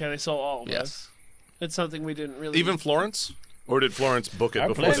of you. Okay, they saw all of us. Yes. It's something we didn't really... Even Florence? Or did Florence book it Our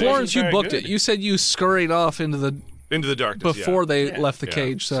before plan they... Florence, you very booked good. it. You said you scurried off into the darkness, before they Yeah. left the Yeah.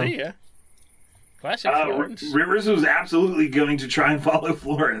 cage. So See ya. Classic Florence. Rivers was absolutely going to try and follow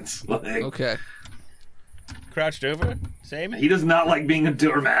Florence. Like, okay. Crouched over. Same. he does not like being a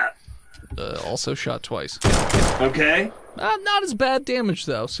doormat. Also shot twice. Okay? Not as bad damage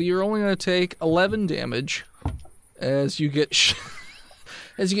though. So you're only going to take 11 damage as you get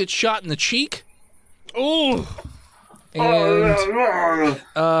as you get shot in the cheek. Ooh! And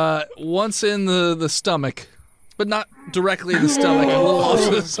once in the stomach, but not directly in the stomach, a little off to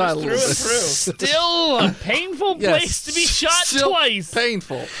the side a little bit. Still a painful Yes, place to be shot still twice.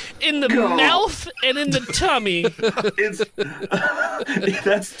 Painful. In the mouth and in the tummy. It's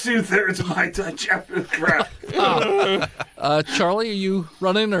that's 2/3 of my touch after the crap. Charlie, are you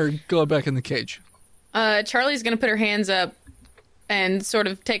running or going back in the cage? Charlie's gonna put her hands up and sort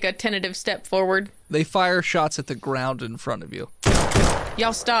of take a tentative step forward. They fire shots at the ground in front of you.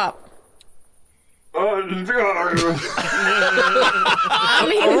 Y'all stop. Oh,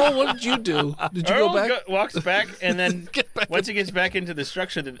 Earl, what did you do? Did you Earl go back? walks back, and then Get back once he gets back into the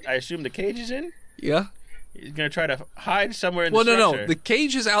structure that I assume the cage is in, Yeah. he's going to try to hide somewhere in Well, the structure. no. The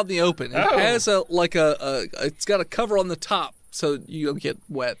cage is out in the open. It Oh. has it's got a cover on the top, so you don't get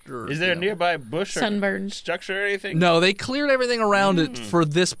wet. Or Is there a you know. nearby bush or Sunburned. structure or anything? No, they cleared everything around it for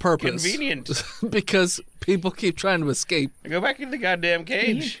this purpose. Convenient. Because people keep trying to escape. Go back in the goddamn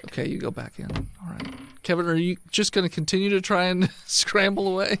cage. Okay, you go back in. All right. Kevin, are you just going to continue to try and scramble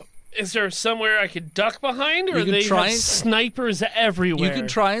away? Is there somewhere I could duck behind, or You can they try have and- snipers everywhere? You can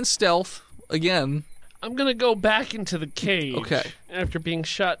try and stealth again. I'm gonna go back into the cage. Okay. After being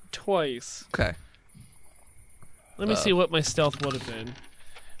shot twice. Okay. Let me see what my stealth would have been.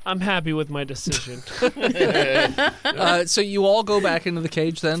 I'm happy with my decision. So you all go back into the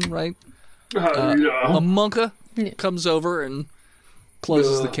cage then, right? A monka comes over and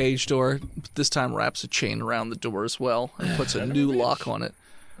closes the cage door. But this time wraps a chain around the door as well and puts a new lock on it.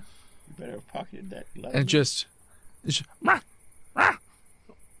 You better have pocketed that. And just rah, rah.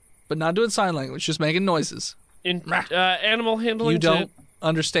 But not doing sign language, just making noises. In animal handling. You don't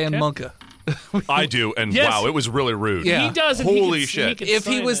understand monka. I do, and Yes. wow, it was really rude. Yeah. He does. And Holy he can, shit. He can If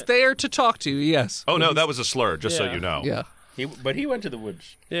he sign was it. there to talk to you, yes. Oh no, that was a slur, just so Yeah. you know. Yeah. But he went to the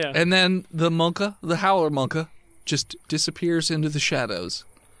woods. Yeah. And then the monka, the howler monka, just disappears into the shadows.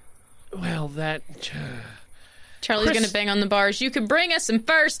 Well, that. Charlie's Chris- gonna bang on the bars. You could bring us some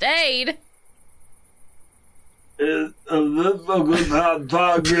first aid.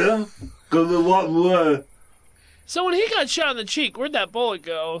 So when he got shot in the cheek, where'd that bullet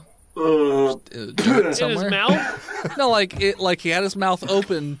go? Dirt In somewhere. his mouth? No, like he had his mouth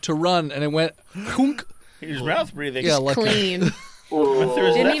open to run, and it went hunk. His mouth breathing. Yeah, like Clean. Went through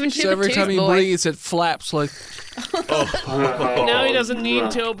his Didn't left- even shoot so every a time tooth, he boy. breathes, it flaps like Now he doesn't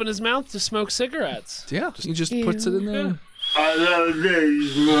need to open his mouth to smoke cigarettes. yeah. He just puts it in there.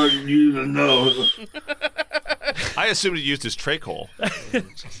 I assumed he used his trach hole.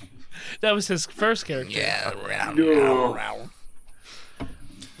 That was his first character. Yeah. All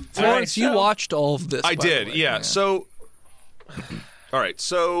Florence, right, you so- watched all of this. I by the did, way. yeah. So, all right,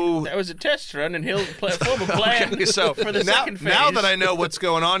 so That was a test run, and he'll form a plan Okay, so for the now, second phase. now that I know what's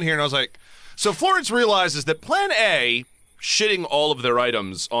going on here, and I was like, so Florence realizes that Plan A, shitting all of their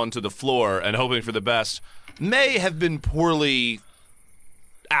items onto the floor and hoping for the best, may have been poorly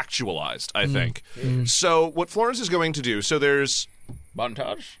actualized, I think. So what Florence is going to do, so there's,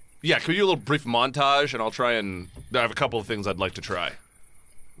 Montage? yeah, could you do a little brief montage, and I'll try and, I have a couple of things I'd like to try.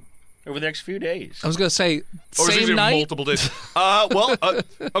 Over the next few days. I was gonna say Or is same it night. multiple days?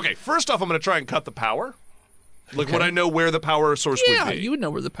 Okay, first off, I'm going to try and cut the power. Like, would I know where the power source would be? You would know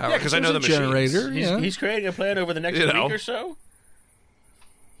where the power. Yeah, because I know the generator. machines. He's creating a plan over the next week or so.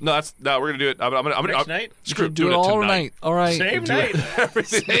 No, we're gonna do it. I'm gonna next night. Screw do it all night. All right. Same night.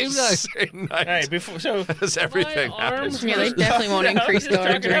 Everything. Same night. All right. Before as everything happens. Yeah, they definitely won't increase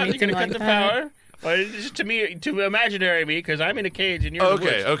guards or anything You're gonna like cut the that. power. Well, it's just to imaginary me, because I'm in a cage and you're in the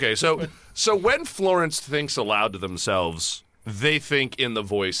woods. Okay. So when Florence thinks aloud to themselves, they think in the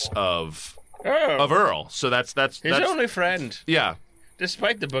voice of Earl. So that's his only friend. Yeah.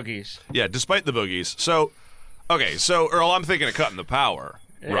 Despite the boogies. Yeah, despite the boogies. So, okay, so Earl, I'm thinking of cutting the power,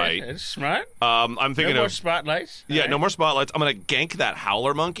 right? It's smart. I'm thinking no more of spotlights. Yeah, All no right. more spotlights. I'm gonna gank that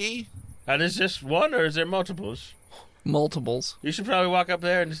howler monkey. And is this one or is there multiples? Multiples. You should probably walk up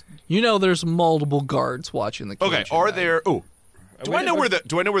there and just. You know, there's multiple guards watching the cage. Okay, are there? Oh, do I know where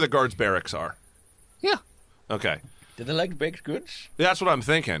the guards' barracks are? Yeah. Okay. Do they like baked goods? That's what I'm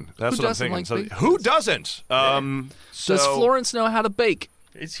thinking. That's Who what I'm doesn't thinking. like So, baked who doesn't? Does Florence know how to bake?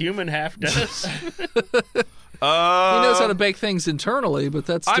 It's human, half does. He knows how to bake things internally, but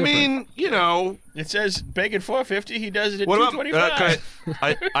that's different. I mean, you know, it says bake at 450. He does it at what about?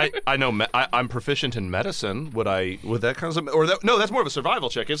 225. I know. I'm proficient in medicine. Would that kind of no? That's more of a survival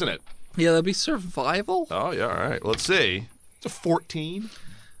check, isn't it? Yeah, that'd be survival. Oh yeah. All right. Let's see. It's a 14.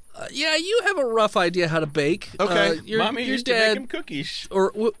 Yeah, you have a rough idea how to bake. Okay. Mommy your used dad, to make him cookies.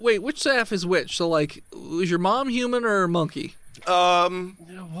 Or wait, which staff is which? So, like, is your mom human or monkey? Yeah,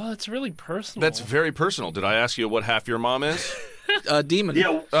 well, it's really personal. That's very personal. Did I ask you what half your mom is? Demon.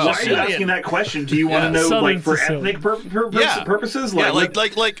 Yeah, why are you asking that question? Do you want to know, Southern like, for Sicilian. ethnic purposes? Yeah,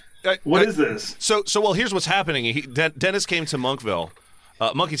 Like, what is this? So well, here's what's happening. Dennis came to Monkville,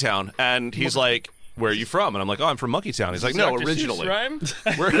 Monkeytown, and he's like, "Where are you from?" And I'm like, "Oh, I'm from Monkeytown." He's like, "No, Dr. originally." Seuss rhyme?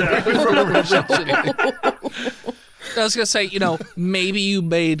 We're from originally. I was gonna say, maybe you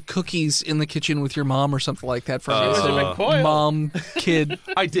made cookies in the kitchen with your mom or something like that for mom kid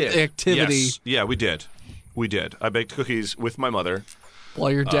I did activity. Yes. Yeah, we did. I baked cookies with my mother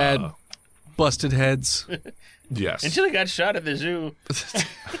While your dad busted heads. Yes. Until he got shot at the zoo.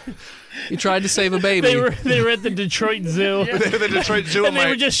 He tried to save a baby. They were at the Detroit Zoo. The Detroit Zoo, and they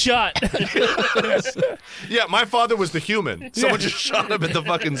were just shot. Yeah, my father was the human. Someone just shot him at the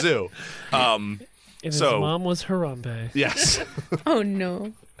fucking zoo. And his mom was Harambe. Yes. Oh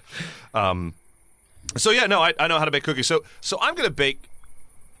no. So yeah, no, I know how to bake cookies. So I'm gonna bake.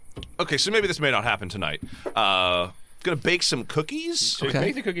 Okay, so maybe this may not happen tonight. Gonna bake some cookies. So you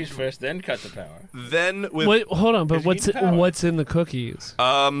bake the cookies first, then cut the power. Then with Wait, hold on, but Because you need power. what's in the cookies?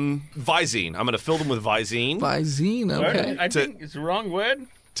 Visine. I'm gonna fill them with Visine. Visine, okay. I think it's the wrong word.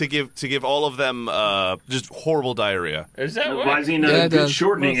 To give all of them just horrible diarrhea. Is that what? Visine, Yeah, it good does.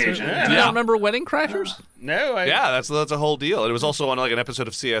 shortening Well, agent. yeah. Do you not remember Wedding Crashers? No, Yeah, that's a whole deal. It was also on like an episode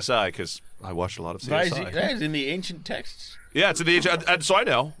of CSI because I watched a lot of CSI. Visine. That is in the ancient texts. Yeah, it's in the age, so I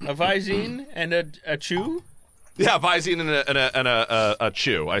know. A Visine and a chew. Yeah, Visine and a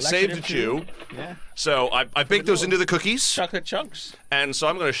chew. I saved a chew. Yeah. So I baked those into the cookies, Chocolate chunks. and so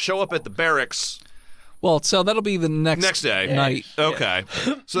I'm going to show up at the barracks Well, so that'll be the next day. night. Okay.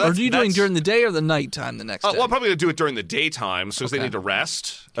 So Or are you doing during the day or the nighttime the next day? Well, I'm probably going to do it during the daytime, so they need to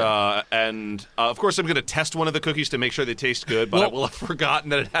rest. And of course, I'm going to test one of the cookies to make sure they taste good, but I will have forgotten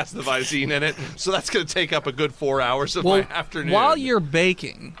that it has the Visine in it. So that's going to take up a good 4 hours of my afternoon. While you're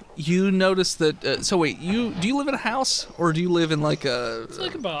baking, you notice that. So wait, do you live in a house or do you live in like a It's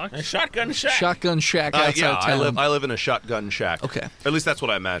like a box. A shotgun shack. shotgun shack outside yeah, of town? I live in a shotgun shack. Okay. At least that's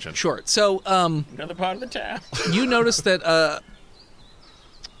what I imagine. Short. So Another part of the town. you notice that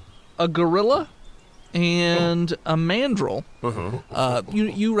a gorilla and a mandrill.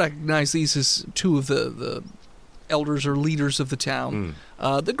 You recognize these as two of the elders or leaders of the town.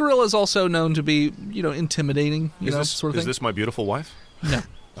 The gorilla is also known to be, intimidating. Sort of Is thing. this my beautiful wife? No.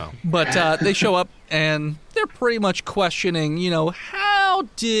 Oh. But they show up and they're pretty much questioning. How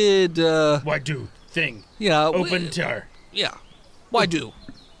did? Why do thing? Yeah. Open jar. Yeah. Why do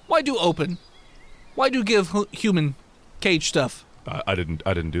open? Why do give human cage stuff? I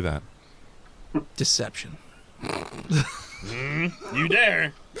didn't do that. Deception. You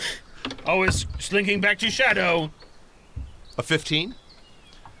there? Always slinking back to shadow. A 15?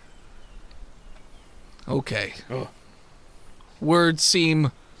 Okay. Oh. Words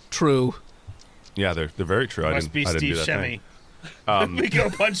seem true. Yeah, they're very true. Must be I didn't Steve do that Buscemi. thing. We go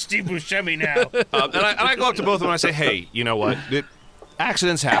punch Steve Buscemi now. And I go up to both of them and I say, hey, you know what?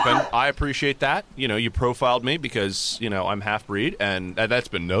 Accidents happen. I appreciate that. You profiled me because, I'm half-breed, and that's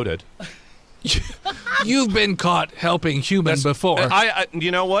been noted. You've been caught helping human before. You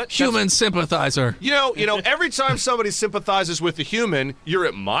know what? Human sympathizer. You know. Every time somebody sympathizes with a human, you're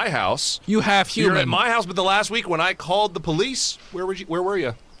at my house. You half human. You're at my house. But the last week when I called the police, where were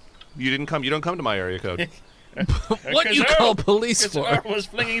you? You didn't come. You don't come to my area code. What do you call police for? Earl was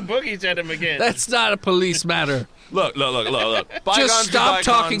flinging boogies at him again. That's not a police matter. Look. Just stop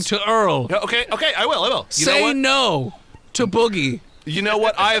talking to Earl. Okay, I will. Say no to Boogie. You know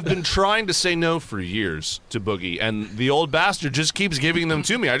what? I have been trying to say no for years to Boogie, and the old bastard just keeps giving them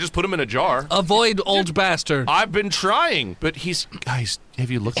to me. I just put them in a jar. Avoid old bastard. I've been trying, but guys, have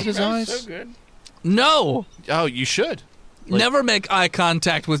you looked at his eyes? So good. No. Oh, you should. Never make eye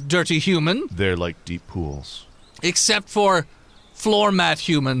contact with dirty human. They're like deep pools. Except for floor mat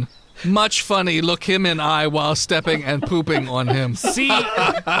human. Much funny, look him in eye while stepping and pooping on him. See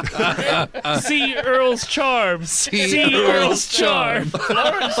Earl's charm. See Earl's charm.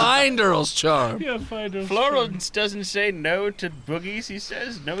 Find Earl's charm. Yeah, find Earl's Florence doesn't say no to boogies. He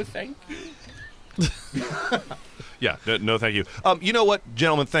says no thank you. Yeah, no thank you. You know what,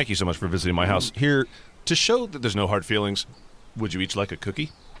 gentlemen, thank you so much for visiting my house. Here, to show that there's no hard feelings, would you each like a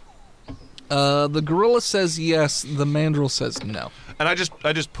cookie? The gorilla says yes, the mandrill says no. And I just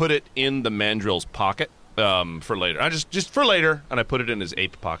put it in the mandrill's pocket for later. I just for later, and I put it in his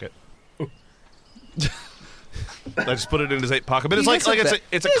ape pocket. I just put it in his ape pocket, but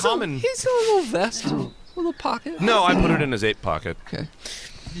it's a common. He's a little vest, a little pocket. No, I put it in his ape pocket. Okay.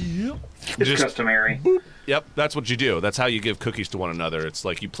 It's customary. Yep, that's what you do. That's how you give cookies to one another. It's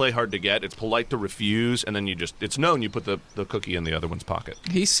like you play hard to get. It's polite to refuse, and then it's known you put the cookie in the other one's pocket.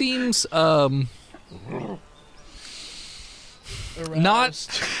 He seems not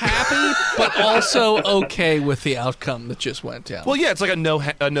happy, but also okay with the outcome that just went down. Well, yeah, it's like a no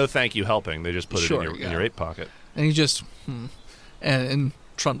thank you helping. They just put it in your ape pocket, and he just and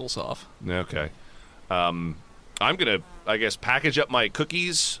trundles off. Okay, I'm gonna, I guess, package up my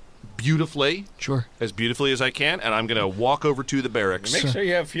cookies beautifully, as beautifully as I can, and I'm gonna walk over to the barracks. Make sure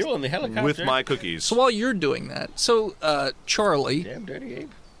you have fuel in the helicopter with my cookies. So while you're doing that, Charlie, damn dirty ape.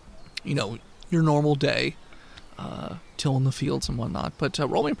 You know, your normal day, tilling the fields and whatnot, but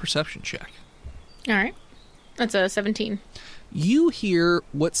roll me a perception check. All right. That's a 17. You hear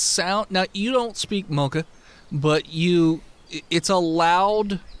what sound... Now, you don't speak Mocha, but it's a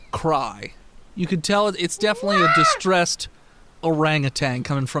loud cry. You could tell it's definitely a distressed orangutan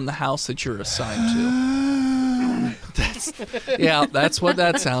coming from the house that you're assigned to. That's what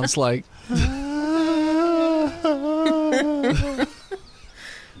that sounds like.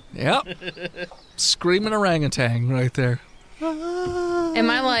 Yep. Screaming orangutan right there. Am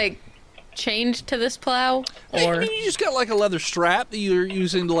I, like, chained to this plow? Or I mean, you just got, like, a leather strap that you're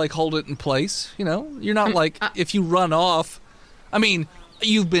using to, like, hold it in place. You know? You're not, like, if you run off... I mean,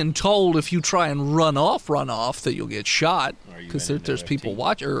 you've been told if you try and run off that you'll get shot. Because there's people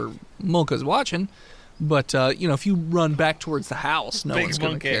watching, or Mocha's watching. But, if you run back towards the house, no one's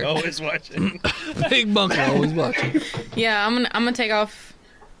going to care. Big Monkey always watching. Big Monkey always watching. Yeah, I'm gonna take off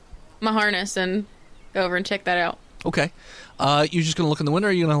my harness and go over and check that out. Okay. You're just going to look in the window,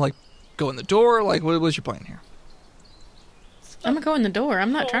 or are you going to, like, go in the door? Like, what was your plan here? I'm going to go in the door.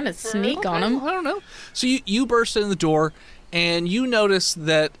 I'm not trying to sneak on him. I don't know. So you burst in the door, and you notice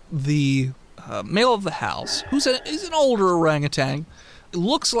that the male of the house, is an older orangutan,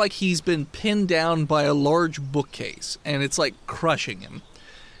 looks like he's been pinned down by a large bookcase, and it's, like, crushing him.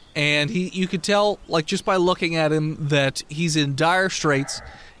 And you could tell, like, just by looking at him, that he's in dire straits,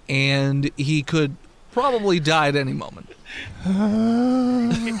 and he could probably die at any moment.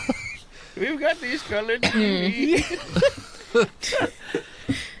 We've got these colored TV.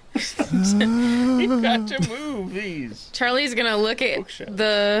 You've got to move these. Charlie's gonna look at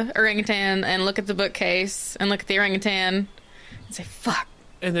the orangutan and look at the bookcase and look at the orangutan and say, fuck.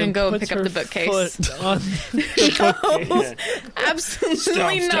 And then go pick up the bookcase. On no,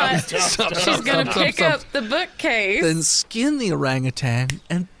 absolutely not. She's going to pick up the bookcase. Then skin the orangutan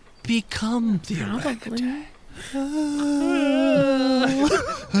and become the orangutan.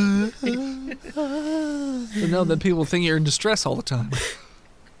 No, then people think you're in distress all the time.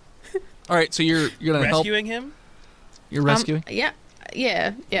 All right, so you're going to help. Rescuing him? You're rescuing? Yeah.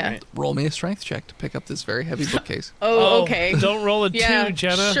 Right. Roll me a strength check to pick up this very heavy bookcase. Oh, okay. Don't roll a 2,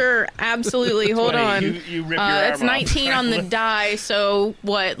 Jenna. Sure, absolutely. Hold on. You rip your arm it's 19 on the die, so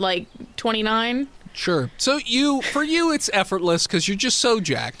what, like 29? Sure. So for you, it's effortless because you're just so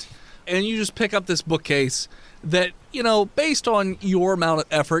jacked. And you just pick up this bookcase that, based on your amount of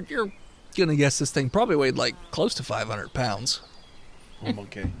effort, you're going to guess this thing probably weighed like close to 500 pounds.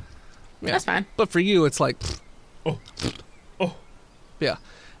 Okay. Yeah. That's fine. But for you, it's like... Oh. Yeah.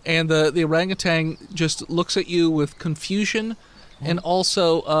 And the orangutan just looks at you with confusion and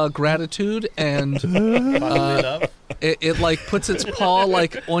also gratitude, and it like puts its paw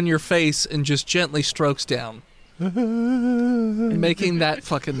like on your face and just gently strokes down, making that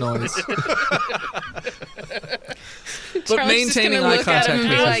fucking noise. But maintaining eye contact with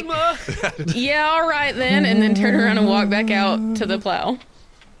him. Like, yeah, all right then, and then turn around and walk back out to the plow.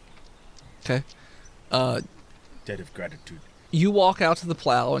 Okay. Debt of gratitude. You walk out to the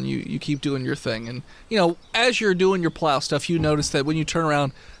plow and you keep doing your thing. And, as you're doing your plow stuff, you notice that when you turn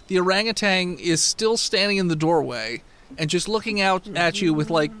around, the orangutan is still standing in the doorway and just looking out at you with,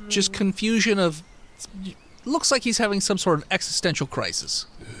 like, just confusion of... Looks like he's having some sort of existential crisis.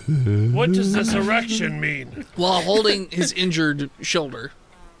 What does this erection mean? While holding his injured shoulder.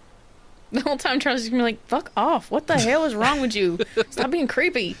 The whole time Charlie's gonna be like, fuck off. What the hell is wrong with you? Stop being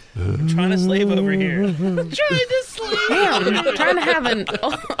creepy. I'm trying to slave over here. I'm trying to slave. Yeah, I'm trying to have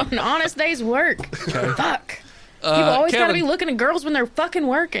an honest day's work. Okay. Fuck. You've always got to be looking at girls when they're fucking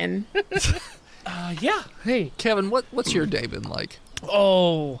working. Yeah. Hey. Kevin, what's your day been like?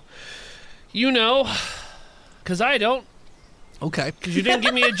 Oh, because I don't. Okay. Because you didn't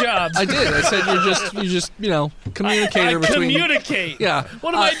give me a job. I did. I said you're just communicator between... communicate. Yeah.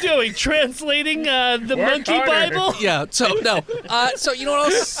 What am I doing? Translating the Monkey harder. Bible? Yeah. So, no. So, you know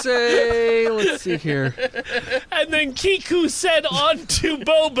what I'll say? Let's see here. And then Kiku said on to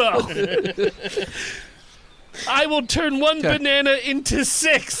Bobo. I will turn one banana into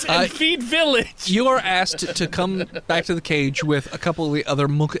 6 and feed village. You are asked to come back to the cage with a couple of the other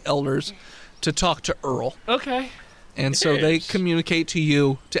Mook elders to talk to Earl. Okay. And so they communicate to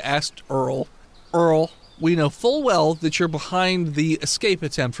you to ask Earl, we know full well that you're behind the escape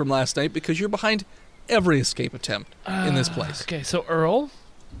attempt from last night because you're behind every escape attempt in this place. Okay, so Earl,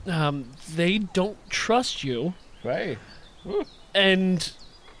 they don't trust you. Right. And...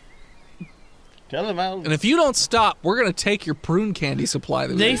 Tell them out. And if you don't stop, we're going to take your prune candy supply.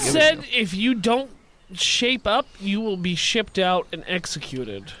 They said if you don't shape up, you will be shipped out and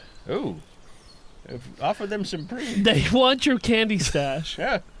executed. Ooh. Offer them some prune. They want your candy stash.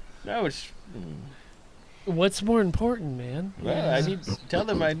 Yeah. No, it's... What's more important, man? Well, I need to tell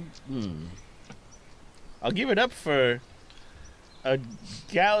them I'll give it up for a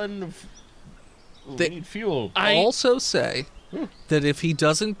gallon of... we need fuel. I also say that if he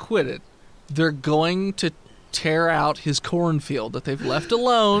doesn't quit it, they're going to tear out his cornfield that they've left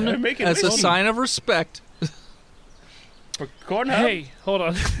alone as a sign of respect. For Corn Hub? Hey, hold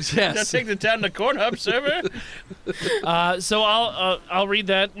on. Yes. Just take the town to Corn Hub server? So I'll read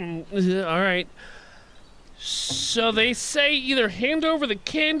that. All right. So they say either hand over the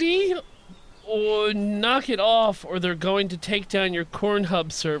candy or knock it off, or they're going to take down your Corn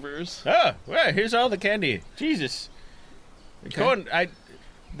Hub servers. Oh, well, here's all the candy. Jesus. The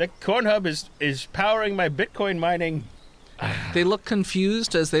Corn Hub is powering my Bitcoin mining. They look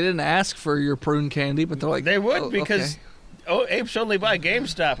confused as they didn't ask for your prune candy, but they're like... They would because... Okay. Oh, apes only buy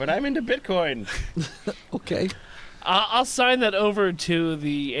GameStop, and I'm into Bitcoin. Okay. I'll sign that over to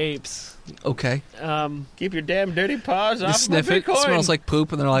the apes. Okay. Keep your damn dirty paws off sniff my it. Bitcoin. It smells like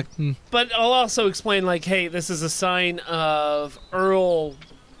poop, and they're like, But I'll also explain, like, hey, this is a sign of Earl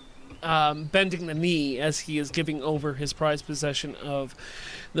bending the knee as he is giving over his prized possession of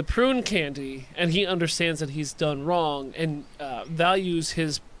the prune candy, and he understands that he's done wrong and values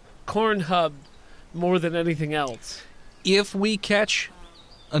his Corn Hub more than anything else. If we catch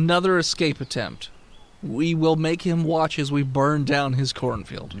another escape attempt, we will make him watch as we burn down his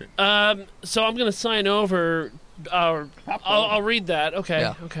cornfield. So I'm going to sign over. I'll read that. Okay.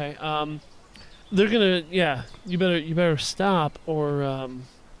 Yeah. Okay. They're going to. Yeah. You better stop, or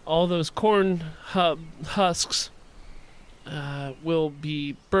all those Corn Hub husks will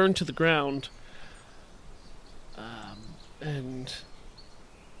be burned to the ground. And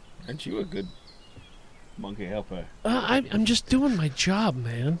aren't you a good monkey helper? I'm just doing my job,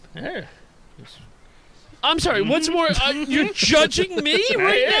 man. Yeah. I'm sorry. What's more? You're judging me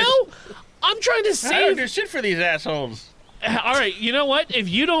right now? I'm trying to I don't save. do shit for these assholes. All right. You know what?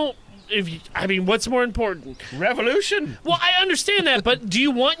 What's more important? Revolution. Well, I understand that, but do you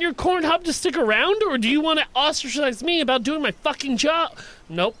want your Corn Hub to stick around, or do you want to ostracize me about doing my fucking job?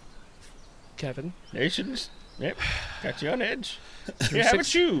 Nope. Kevin. Nations. Yep. Got you on edge. Yeah, have a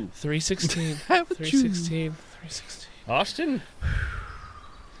chew. 316. Have a 316. 316. Austin.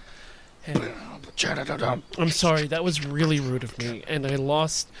 Hey. I'm sorry, that was really rude of me, and I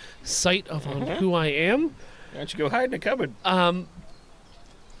lost sight of who I am. Why don't you go hide in a cupboard? I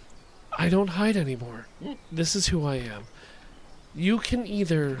don't hide anymore. This is who I am. You can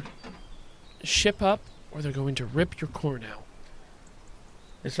either ship up, or they're going to rip your corn out.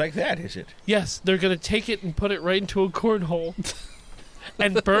 It's like that, is it? Yes, they're going to take it and put it right into a cornhole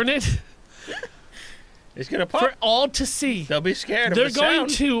and burn it It's going to pop. for all to see. They'll be scared They're of the going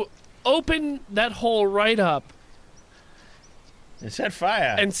sound. to open that hole right up And set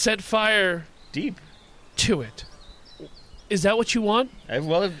fire. and set fire deep. to it. Is that what you want?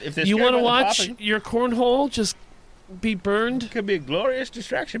 Well, if they're You want to watch your cornhole just be burned? It could be a glorious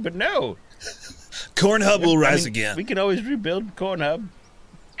distraction, but no. Cornhub will I rise mean, again. We can always rebuild Cornhub.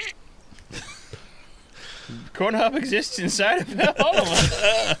 Cornhub exists inside of all of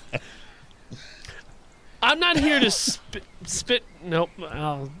us. I'm not here to spit. Nope.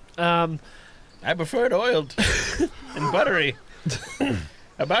 I prefer it oiled and buttery.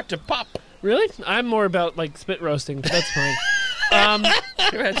 About to pop. Really? I'm more about like spit roasting, but that's fine. You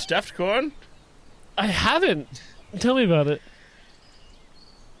ever had stuffed corn? I haven't. Tell me about it.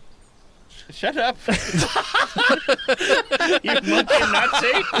 Shut up. You monkey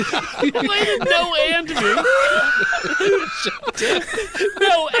Nazi. Wait, no, and me.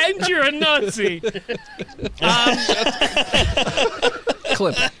 No, and you're a Nazi.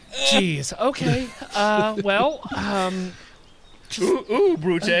 Clip. Jeez. Okay. Well. Ooh,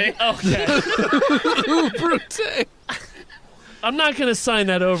 Brute. Okay. Ooh, Brute. I'm not going to sign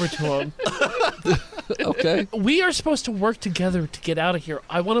that over to him. Okay. We are supposed to work together to get out of here.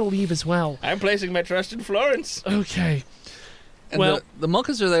 I want to leave as well. I'm placing my trust in Florence. Okay. And Well- the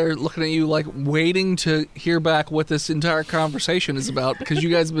monkeys are there looking at you like waiting to hear back what this entire conversation is about because you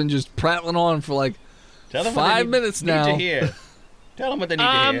guys have been just prattling on for like Tell them what they 5 minutes need now. to hear. Tell them what they need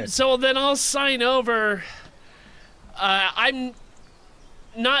to hear. So then I'll sign over. I'm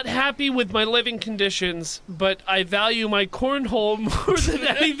not happy with my living conditions, but I value my cornhole more than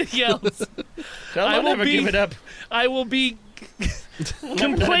anything else. Tell them I'll never give it up. I will be down.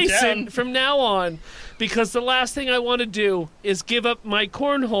 complacent from now on, because the last thing I want to do is give up my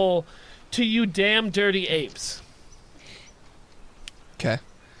cornhole to you damn dirty apes. Okay.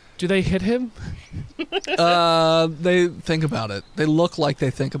 Do they hit him? They think about it. They look like they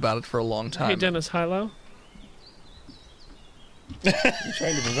think about it for a long time. Hey, Dennis Hilo? You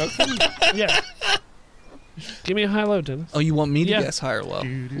trying to provoke them? Yeah. Give me a high-low, Dennis. Oh, you want me to Yeah. guess high or low?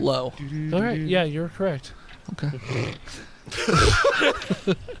 Low. All right. Yeah, you're correct. Okay.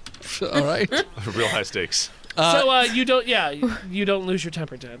 All right. Real high stakes. So you don't. Yeah, you don't lose your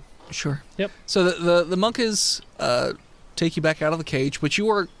temper, Dad. Sure. Yep. So the monkeys take you back out of the cage, but you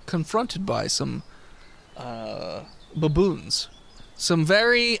are confronted by some baboons, some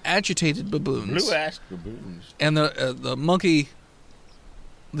very agitated baboons. Blue-ass baboons. And the monkey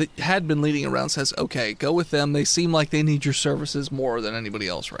that had been leading around says, "Okay, go with them. They seem like they need your services more than anybody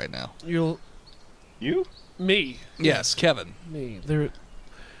else right now." You? Me. Yes, Kevin. Me. They're.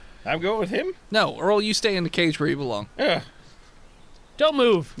 I'm going with him? No, Earl, you stay in the cage where you belong. Yeah. Don't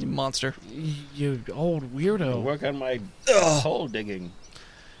move, you monster. You old weirdo. I'll work on my hole digging.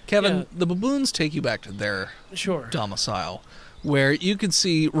 Kevin, Yeah. the baboons take you back to their Sure. domicile, where you can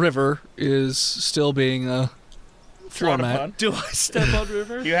see River is still being a floor Trod mat. upon. Do I step on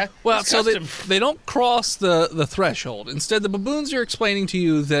River? You have, Well, it's so custom. they don't cross the threshold. Instead, the baboons are explaining to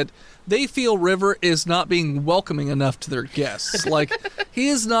you that they feel River is not being welcoming enough to their guests. Like, he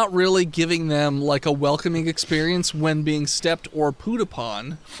is not really giving them, like, a welcoming experience when being stepped or pooed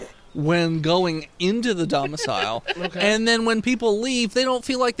upon when going into the domicile. And then when people leave, they don't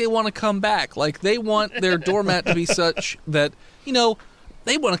feel like they want to come back. Like, they want their doormat to be such that, you know,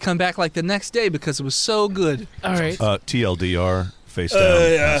 they want to come back, like, the next day because it was so good. All right. TLDR, face down,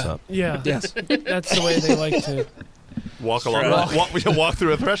 pass up. Yeah. Yes. That's the way they like to. Walk along. Walk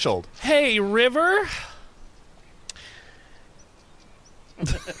through a threshold. Hey, River.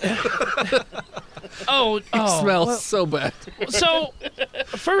 oh, Smells well, so bad. so,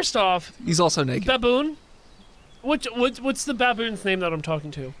 first off, He's also naked. baboon. What's the baboon's name that I'm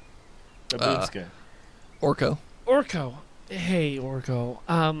talking to? Baboonska. Orko. Orko. Hey,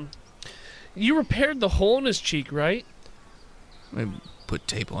 Orko. You repaired the hole in his cheek, right? Maybe put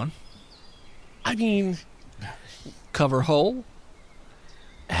tape on. I mean, Cover hole.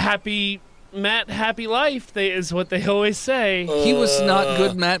 happy life. Is what they always say. He was not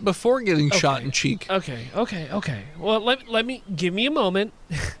good, Matt, before getting shot in cheek. Okay. Well, let me give me a moment.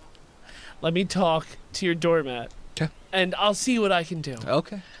 Let me talk to your doormat. 'Kay. And I'll see what I can do.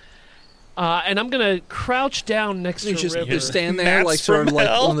 Okay. And I'm gonna crouch down next to You just River. stand there, Matt's like sort of from like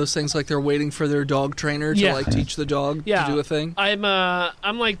hell? one of those things, like they're waiting for their dog trainer to Yeah. like teach the dog Yeah. to do a thing. I'm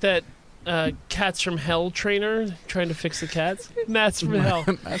like that Cats from Hell trainer trying to fix the cats. Matt's from Hell.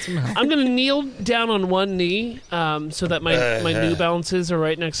 That's hell. I'm gonna kneel down on one knee, so that my New Balances are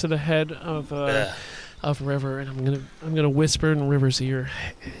right next to the head of of River, and I'm gonna whisper in River's ear,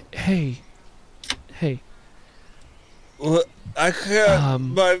 "Hey. What? I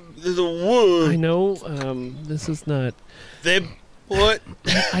can't. The wood. I know. This is not. What?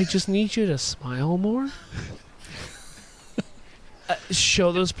 I just need you to smile more.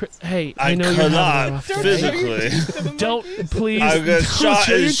 Show those. Hey, I know you're having a rough day. Physically. Don't please. I got shot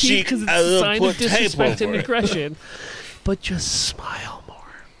in the cheek because it's and a sign put of tape disrespect and over it. aggression. But just smile more.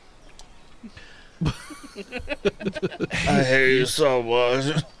 I hate you so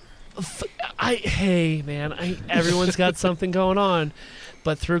much. Hey man, everyone's got something going on,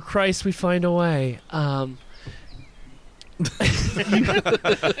 but through Christ we find a way.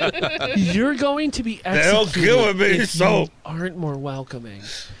 You're going to be executed if you aren't more welcoming.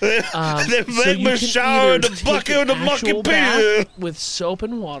 They make me shower in the bucket with the monkey pee with soap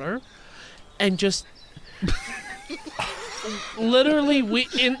and water, and just literally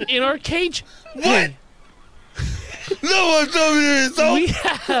in our cage. What? Hey, no one told me this. We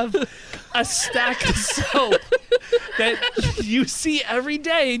have a stack of soap that you see every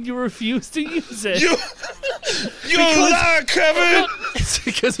day and you refuse to use it. You lie, Kevin! It's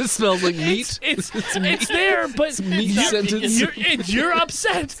because it smells like meat. It's there, but you're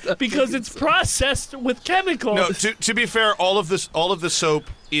upset because it's processed with chemicals. No, to be fair, all of the soap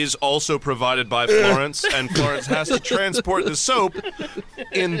is also provided by Florence, and Florence has to transport the soap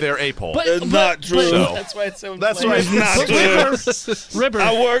in their ape-hole. But not true. That's why it's so. That's why it's not true. River,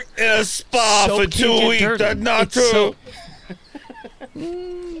 I worked in a spa for 2 weeks. That's not true.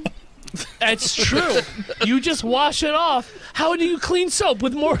 That's true. You just wash it off. How do you clean soap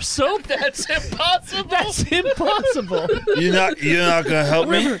with more soap? That's impossible. That's impossible. You're not gonna help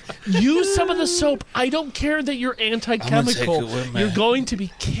River, me. use some of the soap. I don't care that you're anti-chemical. I'm gonna take it with me. You're going to be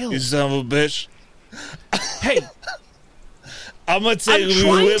killed. You son of a bitch. Hey, I'm gonna take I'm it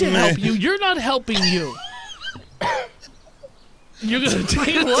trying with to me. help you. You're not helping you. You're gonna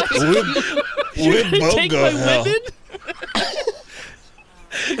take what? You're We're gonna both take going my to hell. women?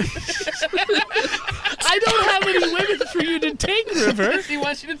 I don't have any women for you to take, River. He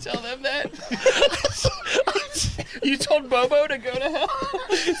wants you to tell them that. You told Bobo to go to hell.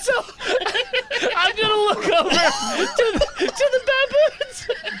 So I'm gonna look over to the baboons,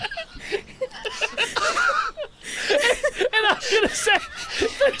 and I'm gonna say,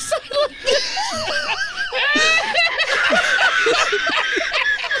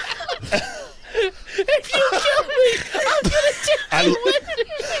 "If you kill me, I'm gonna take you with me."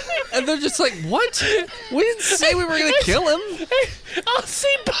 And they're just like, what? We didn't say we were going to kill him. I'll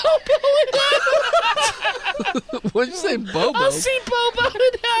see Bobo in hell. What'd you say, Bobo? I'll see Bobo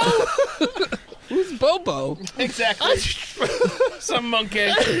in hell. Who's Bobo? Exactly. Some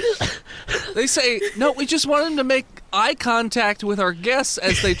monkey. They say, no, we just want him to make eye contact with our guests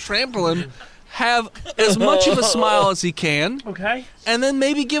as they trample him, have as much of a smile as he can, Okay. and then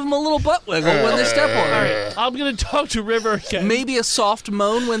maybe give him a little butt wiggle when they step on him. All right. I'm gonna talk to River again. Maybe a soft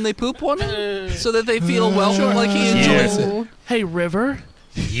moan when they poop on him, so that they feel welcome, like he enjoys it. Hey, River.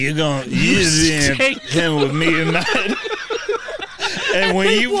 You in him with me tonight. And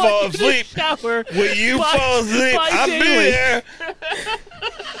when you fall asleep, I'll be there.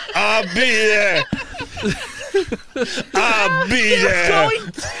 I'll be there. I'll be there.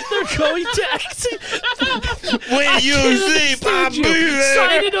 They're going to exit. When you sleep, I'll be there.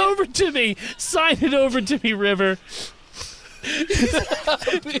 Sign it over to me. Sign it over to me, River.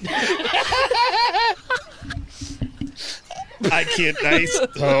 I can't.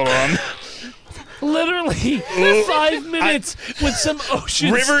 Hold on. Literally 5 minutes with some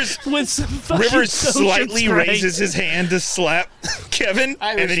ocean. Rivers slightly raises his hand to slap Kevin,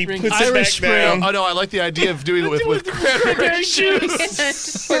 and then he puts it back down. Oh no, I like the idea of doing it with cranberry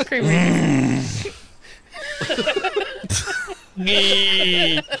juice. Or creamery.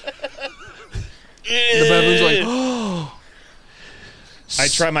 The baboon's like, oh. I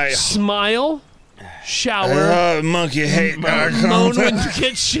try my smile, shower, monkey hate moan when you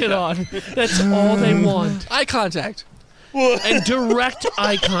get shit on. That's all they want. Eye contact. And direct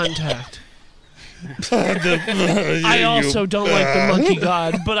eye contact. I also don't like the monkey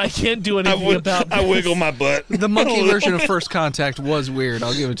god, but I can't do anything about this. I wiggle my butt. The monkey version of First Contact was weird.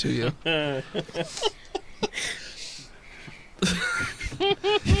 I'll give it to you.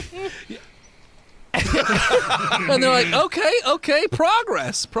 And they're like, okay,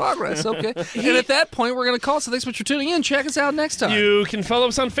 progress, okay. And at that point, we're going to call it. So thanks so much for tuning in. Check us out next time. You can follow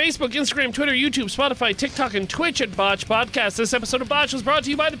us on Facebook, Instagram, Twitter, YouTube, Spotify, TikTok, and Twitch at Botch Podcast. This episode of Botch was brought to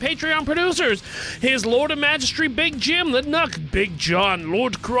you by the Patreon producers. His Lord of Magistry, Big Jim, the Nuck, Big John,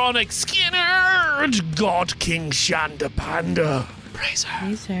 Lord Chronic, Skinner, and God King Shanda Panda. Praise her.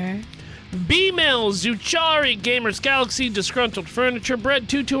 Praise her. B-Mail, Zuchari, Gamers Galaxy, Disgruntled Furniture,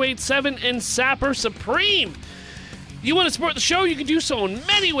 Bread2287, and Sapper Supreme. You want to support the show? You can do so in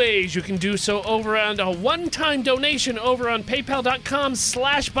many ways. You can do so over on a one-time donation over on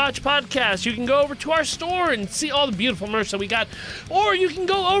paypal.com/botchpodcast. You can go over to our store and see all the beautiful merch that we got. Or you can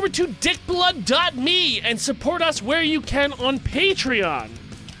go over to dickblood.me and support us where you can on Patreon.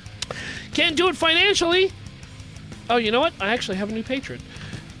 Can't do it financially? Oh, you know what? I actually have a new patron.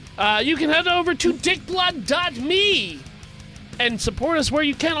 You can head over to dickblood.me and support us where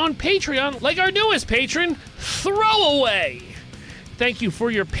you can on Patreon, like our newest patron, Throwaway. Thank you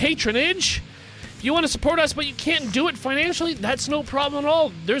for your patronage. If you want to support us but you can't do it financially, that's no problem at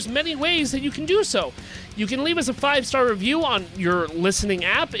all. There's many ways that you can do so. You can leave us a 5-star review on your listening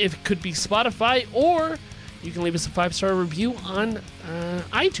app, if it could be Spotify, or you can leave us a 5-star review on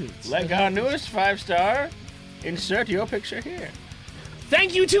iTunes. Like our newest 5-star, insert your picture here.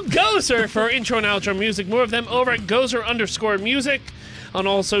 Thank you to Gozer for intro and outro music. More of them over at Gozer_music on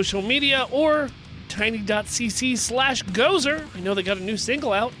all social media or tiny.cc/Gozer. I know they got a new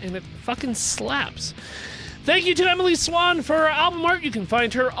single out and it fucking slaps. Thank you to Emily Swan for her album art. You can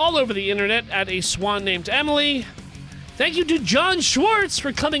find her all over the internet at a swan named Emily. Thank you to John Schwartz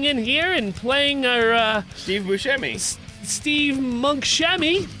for coming in here and playing our Steve Buscemi. Steve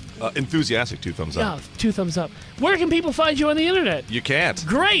Monkshammy. Enthusiastic, 2 thumbs up. Yeah, 2 thumbs up. Where can people find you on the internet? You can't.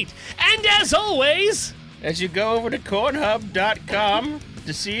 Great. And as always, as you go over to cornhub.com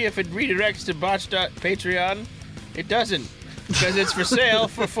to see if it redirects to botch.patreon, it doesn't. Because it's for sale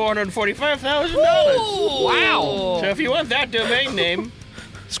for $445,000. Wow. So if you want that domain name,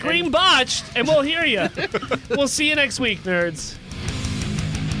 scream botched and we'll hear you. We'll see you next week, nerds.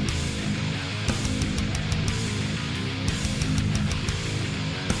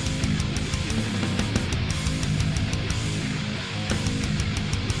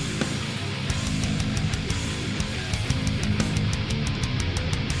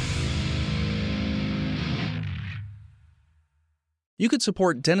 You could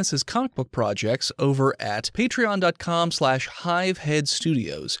support Dennis's comic book projects over at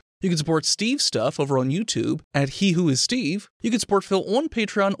patreon.com/HiveHeadStudios. You can support Steve's stuff over on YouTube at He Who Is Steve. You can support Phil on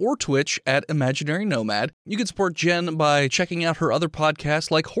Patreon or Twitch at Imaginary Nomad. You can support Jen by checking out her other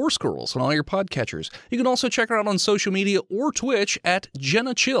podcasts like Horse Girls on all your podcatchers. You can also check her out on social media or Twitch at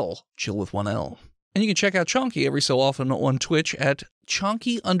Jenna Chill with 1 L. And you can check out Chonky every so often on Twitch at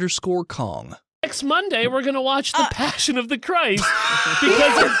Chonky_Kong. Next Monday, we're going to watch The Passion of the Christ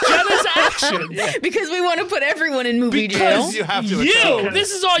because of Jenna's action. Yeah. Because we want to put everyone in movie jail. Because you have to. This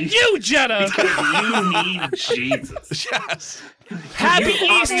is on you, Jenna. Because you need Jesus. Yes. Happy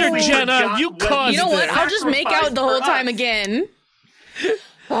Easter, Jenna. You caused You know what? it. I'll just make out the whole time again.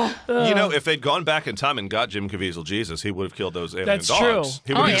 You know, if they'd gone back in time and got Jim Caviezel Jesus, he would have killed those alien That's dogs. true.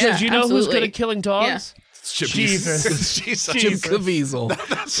 He would have Because you know absolutely. who's good at killing dogs? Yeah. Jesus. Jim Caviezel.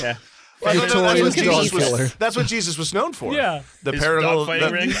 Yeah. Notorious dog killer. That's what Jesus was known for. Yeah. The His parallel.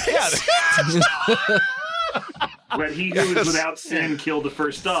 dog-fighting ring? Yeah. When he who was without sin killed the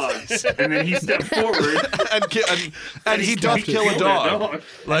first dog, and then he stepped forward and he doth kill a dog.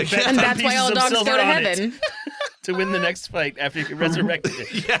 And that's why all dogs go to heaven. To win the next fight after he resurrected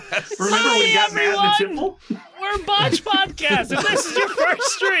it. Yes. Remember when he got mad at the temple? We're Botch Podcast, and this is your first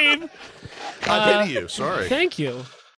stream. I pity you. Sorry. Thank you.